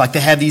post. Like they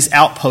have these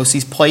outposts,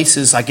 these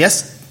places, I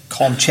guess,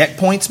 call them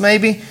checkpoints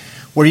maybe,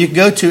 where you could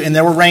go to, and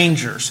there were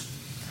rangers.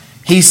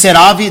 He said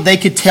they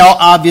could tell,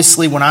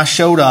 obviously, when I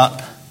showed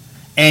up,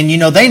 and,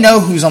 they know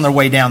who's on their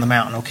way down the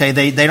mountain, okay?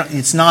 They don't.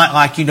 It's not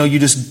like, you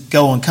just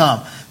go and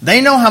come.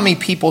 They know how many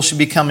people should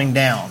be coming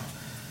down.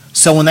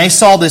 So when they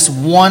saw this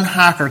one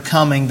hiker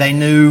coming, they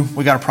knew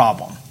we got a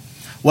problem.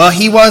 Well,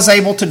 he was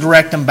able to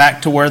direct them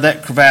back to where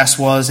that crevasse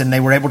was, and they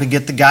were able to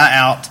get the guy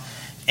out,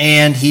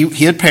 and he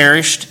had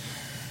perished.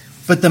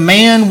 But the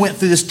man went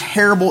through this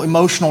terrible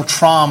emotional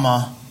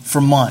trauma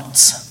for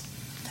months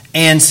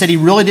and said he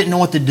really didn't know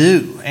what to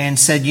do, and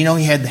said, he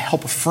had the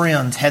help of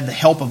friends, had the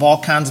help of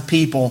all kinds of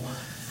people.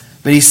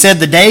 But he said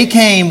the day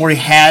came where he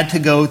had to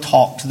go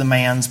talk to the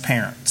man's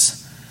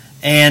parents.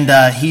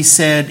 And he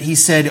said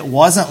it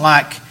wasn't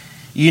like,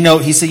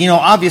 he said,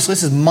 obviously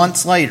this is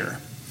months later.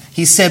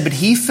 He said, but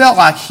he felt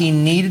like he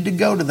needed to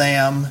go to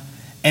them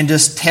and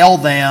just tell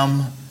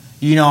them,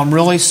 I'm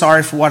really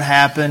sorry for what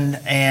happened.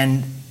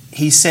 And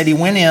he said he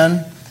went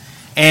in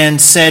and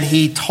said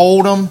he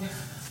told them,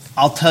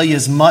 I'll tell you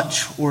as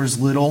much or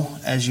as little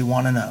as you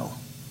want to know,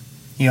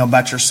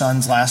 about your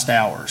son's last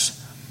hours.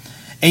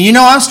 And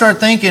I started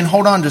thinking,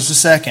 hold on just a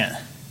second.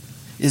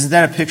 Isn't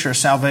that a picture of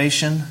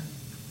salvation?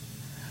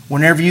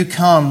 Whenever you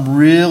come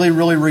really,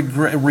 really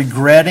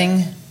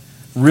regretting,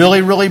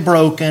 really, really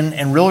broken,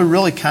 and really,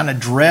 really kind of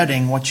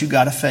dreading what you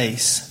got to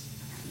face.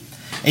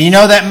 And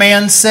that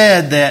man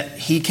said that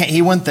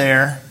he went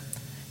there.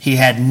 He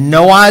had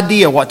no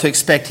idea what to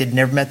expect. He'd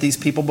never met these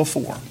people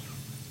before.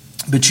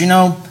 But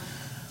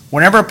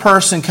whenever a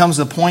person comes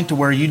to the point to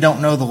where you don't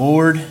know the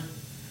Lord,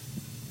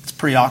 it's a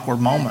pretty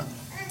awkward moment.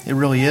 It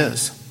really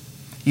is.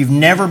 You've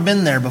never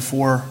been there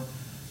before.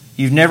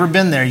 You've never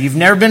been there. You've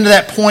never been to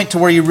that point to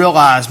where you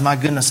realize, my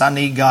goodness, I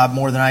need God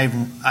more than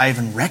I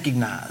even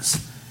recognize.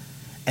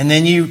 And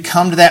then you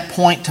come to that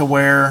point to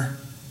where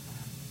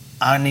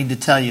I need to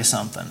tell you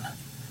something.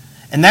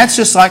 And that's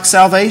just like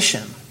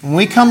salvation. When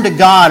we come to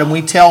God and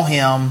we tell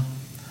Him,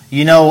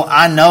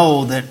 I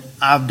know that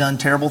I've done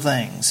terrible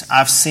things.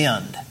 I've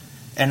sinned.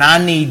 And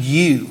I need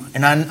you.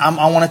 And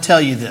I want to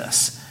tell you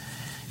this.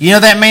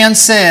 That man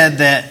said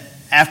that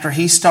after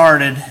he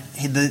started,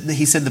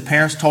 he said the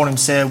parents told him,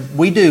 said,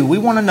 we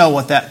want to know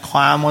what that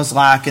climb was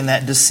like and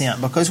that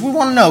descent. Because we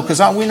want to know, because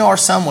we know our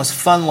son was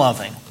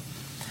fun-loving.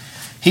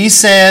 He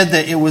said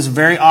that it was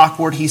very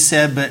awkward, he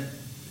said, but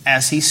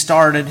as he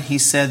started, he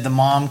said the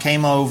mom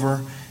came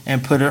over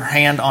and put her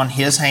hand on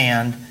his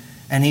hand.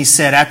 And he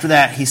said, after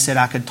that, he said,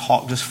 I could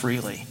talk just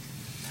freely.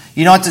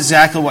 That's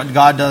exactly what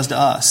God does to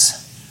us.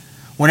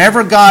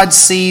 Whenever God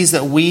sees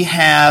that we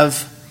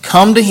have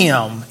come to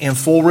Him in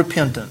full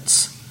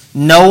repentance,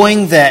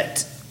 knowing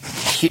that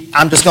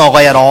I'm just going to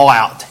lay it all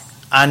out.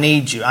 I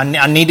need you.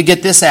 I need to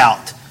get this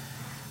out.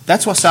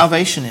 That's what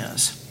salvation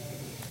is.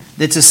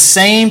 It's the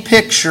same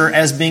picture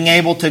as being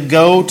able to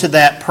go to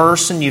that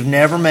person you've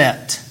never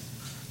met,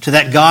 to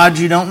that God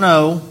you don't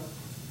know,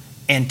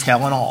 and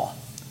tell it all.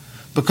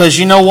 Because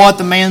you know what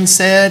the man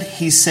said?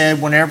 He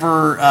said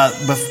whenever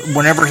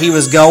he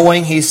was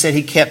going, he said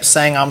he kept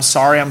saying, I'm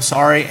sorry.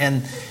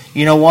 And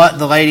you know what?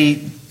 The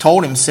lady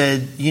told him,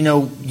 said,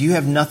 you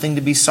have nothing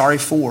to be sorry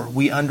for.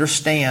 We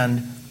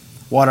understand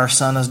what our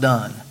son has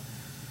done.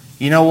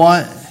 You know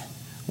what?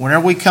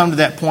 Whenever we come to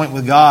that point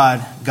with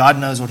God, God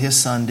knows what His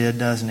son did,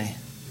 doesn't He?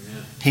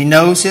 Amen. He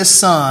knows His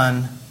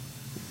son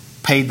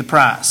paid the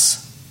price.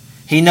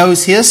 He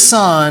knows His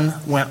son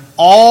went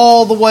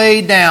all the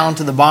way down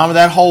to the bottom of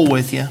that hole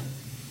with you.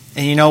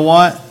 And you know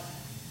what?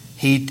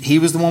 He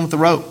was the one with the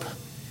rope.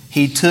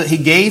 He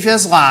gave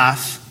His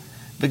life.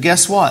 But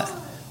guess what?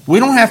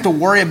 We don't have to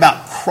worry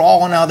about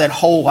crawling out of that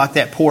hole like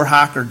that poor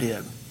hiker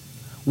did.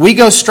 We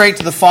go straight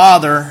to the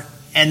Father,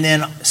 and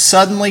then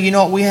suddenly, you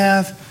know what we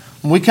have?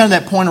 When we come to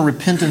that point of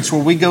repentance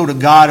where we go to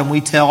God and we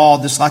tell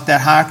all, just like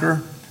that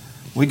hiker,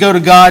 we go to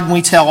God and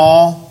we tell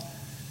all,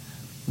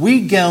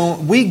 we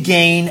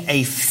gain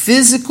a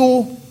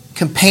physical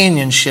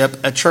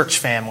companionship, a church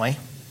family,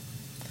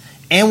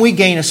 and we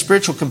gain a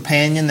spiritual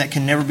companion that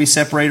can never be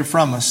separated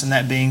from us, and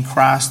that being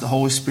Christ, the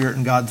Holy Spirit,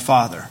 and God the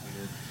Father.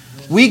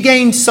 We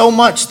gain so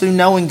much through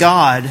knowing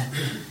God,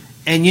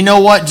 and you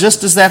know what?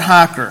 Just as that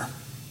hiker,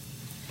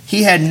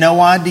 he had no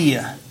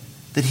idea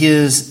that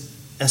his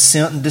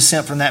ascent and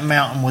descent from that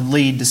mountain would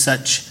lead to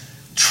such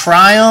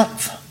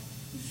triumph,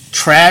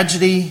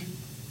 tragedy,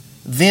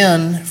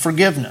 then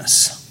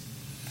forgiveness.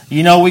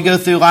 We go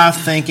through life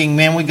thinking,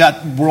 man, we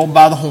got the world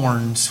by the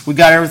horns. We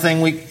got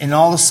everything. And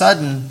all of a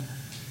sudden,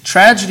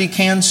 tragedy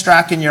can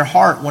strike in your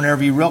heart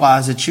whenever you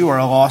realize that you are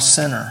a lost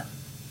sinner.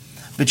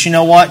 But you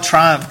know what?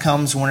 Triumph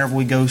comes whenever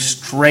we go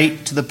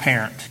straight to the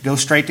parent, go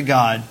straight to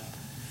God,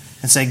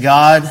 and say,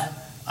 God,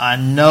 I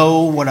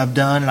know what I've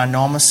done, and I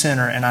know I'm a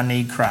sinner, and I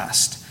need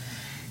Christ.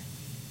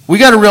 We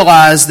got to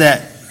realize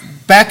that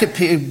back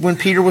when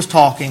Peter was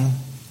talking,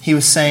 he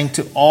was saying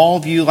to all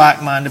of you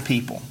like-minded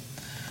people,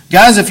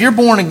 guys, if you're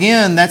born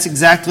again, that's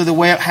exactly the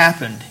way it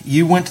happened.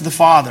 You went to the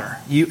Father.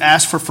 You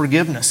asked for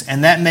forgiveness,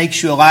 and that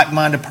makes you a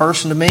like-minded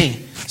person to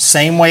me.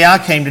 Same way I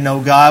came to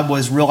know God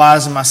was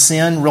realizing my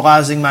sin,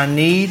 realizing my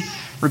need,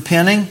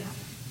 repenting.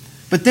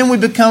 But then we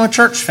become a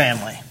church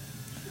family.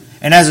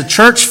 And as a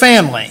church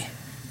family,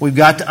 we've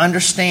got to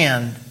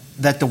understand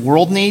that the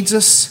world needs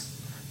us,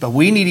 but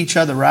we need each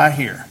other right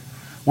here.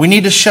 We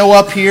need to show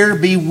up here,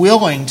 be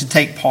willing to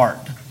take part.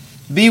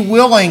 Be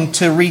willing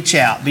to reach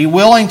out. Be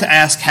willing to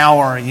ask, how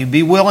are you?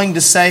 Be willing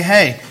to say,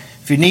 hey,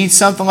 if you need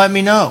something, let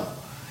me know.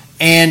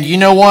 And you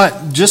know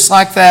what? Just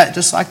like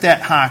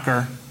that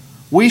hiker,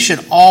 we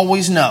should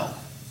always know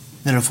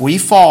that if we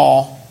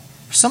fall,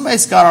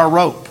 somebody's got our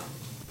rope.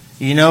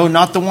 You know,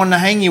 not the one to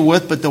hang you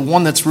with, but the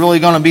one that's really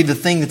going to be the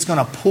thing that's going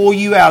to pull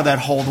you out of that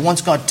hole. The one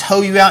that's going to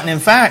tow you out. And in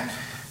fact,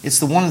 it's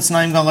the one that's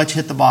not even going to let you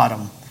hit the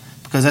bottom.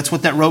 Because that's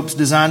what that rope's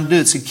designed to do.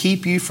 It's to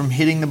keep you from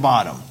hitting the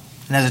bottom.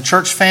 And as a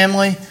church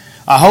family,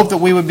 I hope that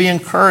we would be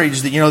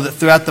encouraged that, that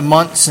throughout the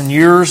months and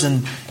years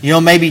and,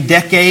 maybe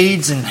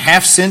decades and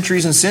half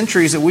centuries and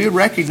centuries, that we would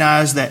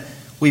recognize that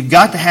we've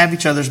got to have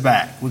each other's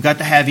back. We've got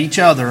to have each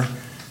other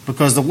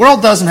because the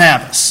world doesn't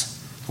have us.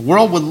 The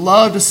world would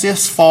love to see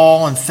us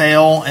fall and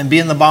fail and be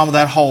in the bottom of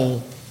that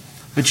hole.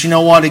 But you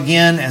know what?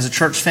 Again, as a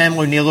church family,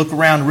 we need to look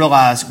around and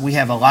realize we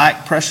have a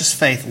like precious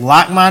faith,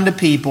 like-minded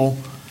people,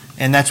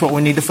 and that's what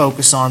we need to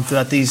focus on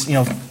throughout these,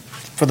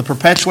 for the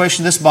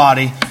perpetuation of this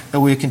body, that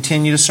we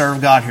continue to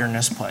serve God here in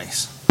this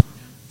place.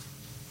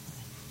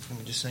 Let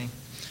me just sing.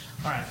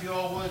 All right, if you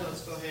all would,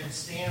 let's go ahead and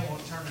stand. We'll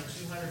turn to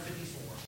 254.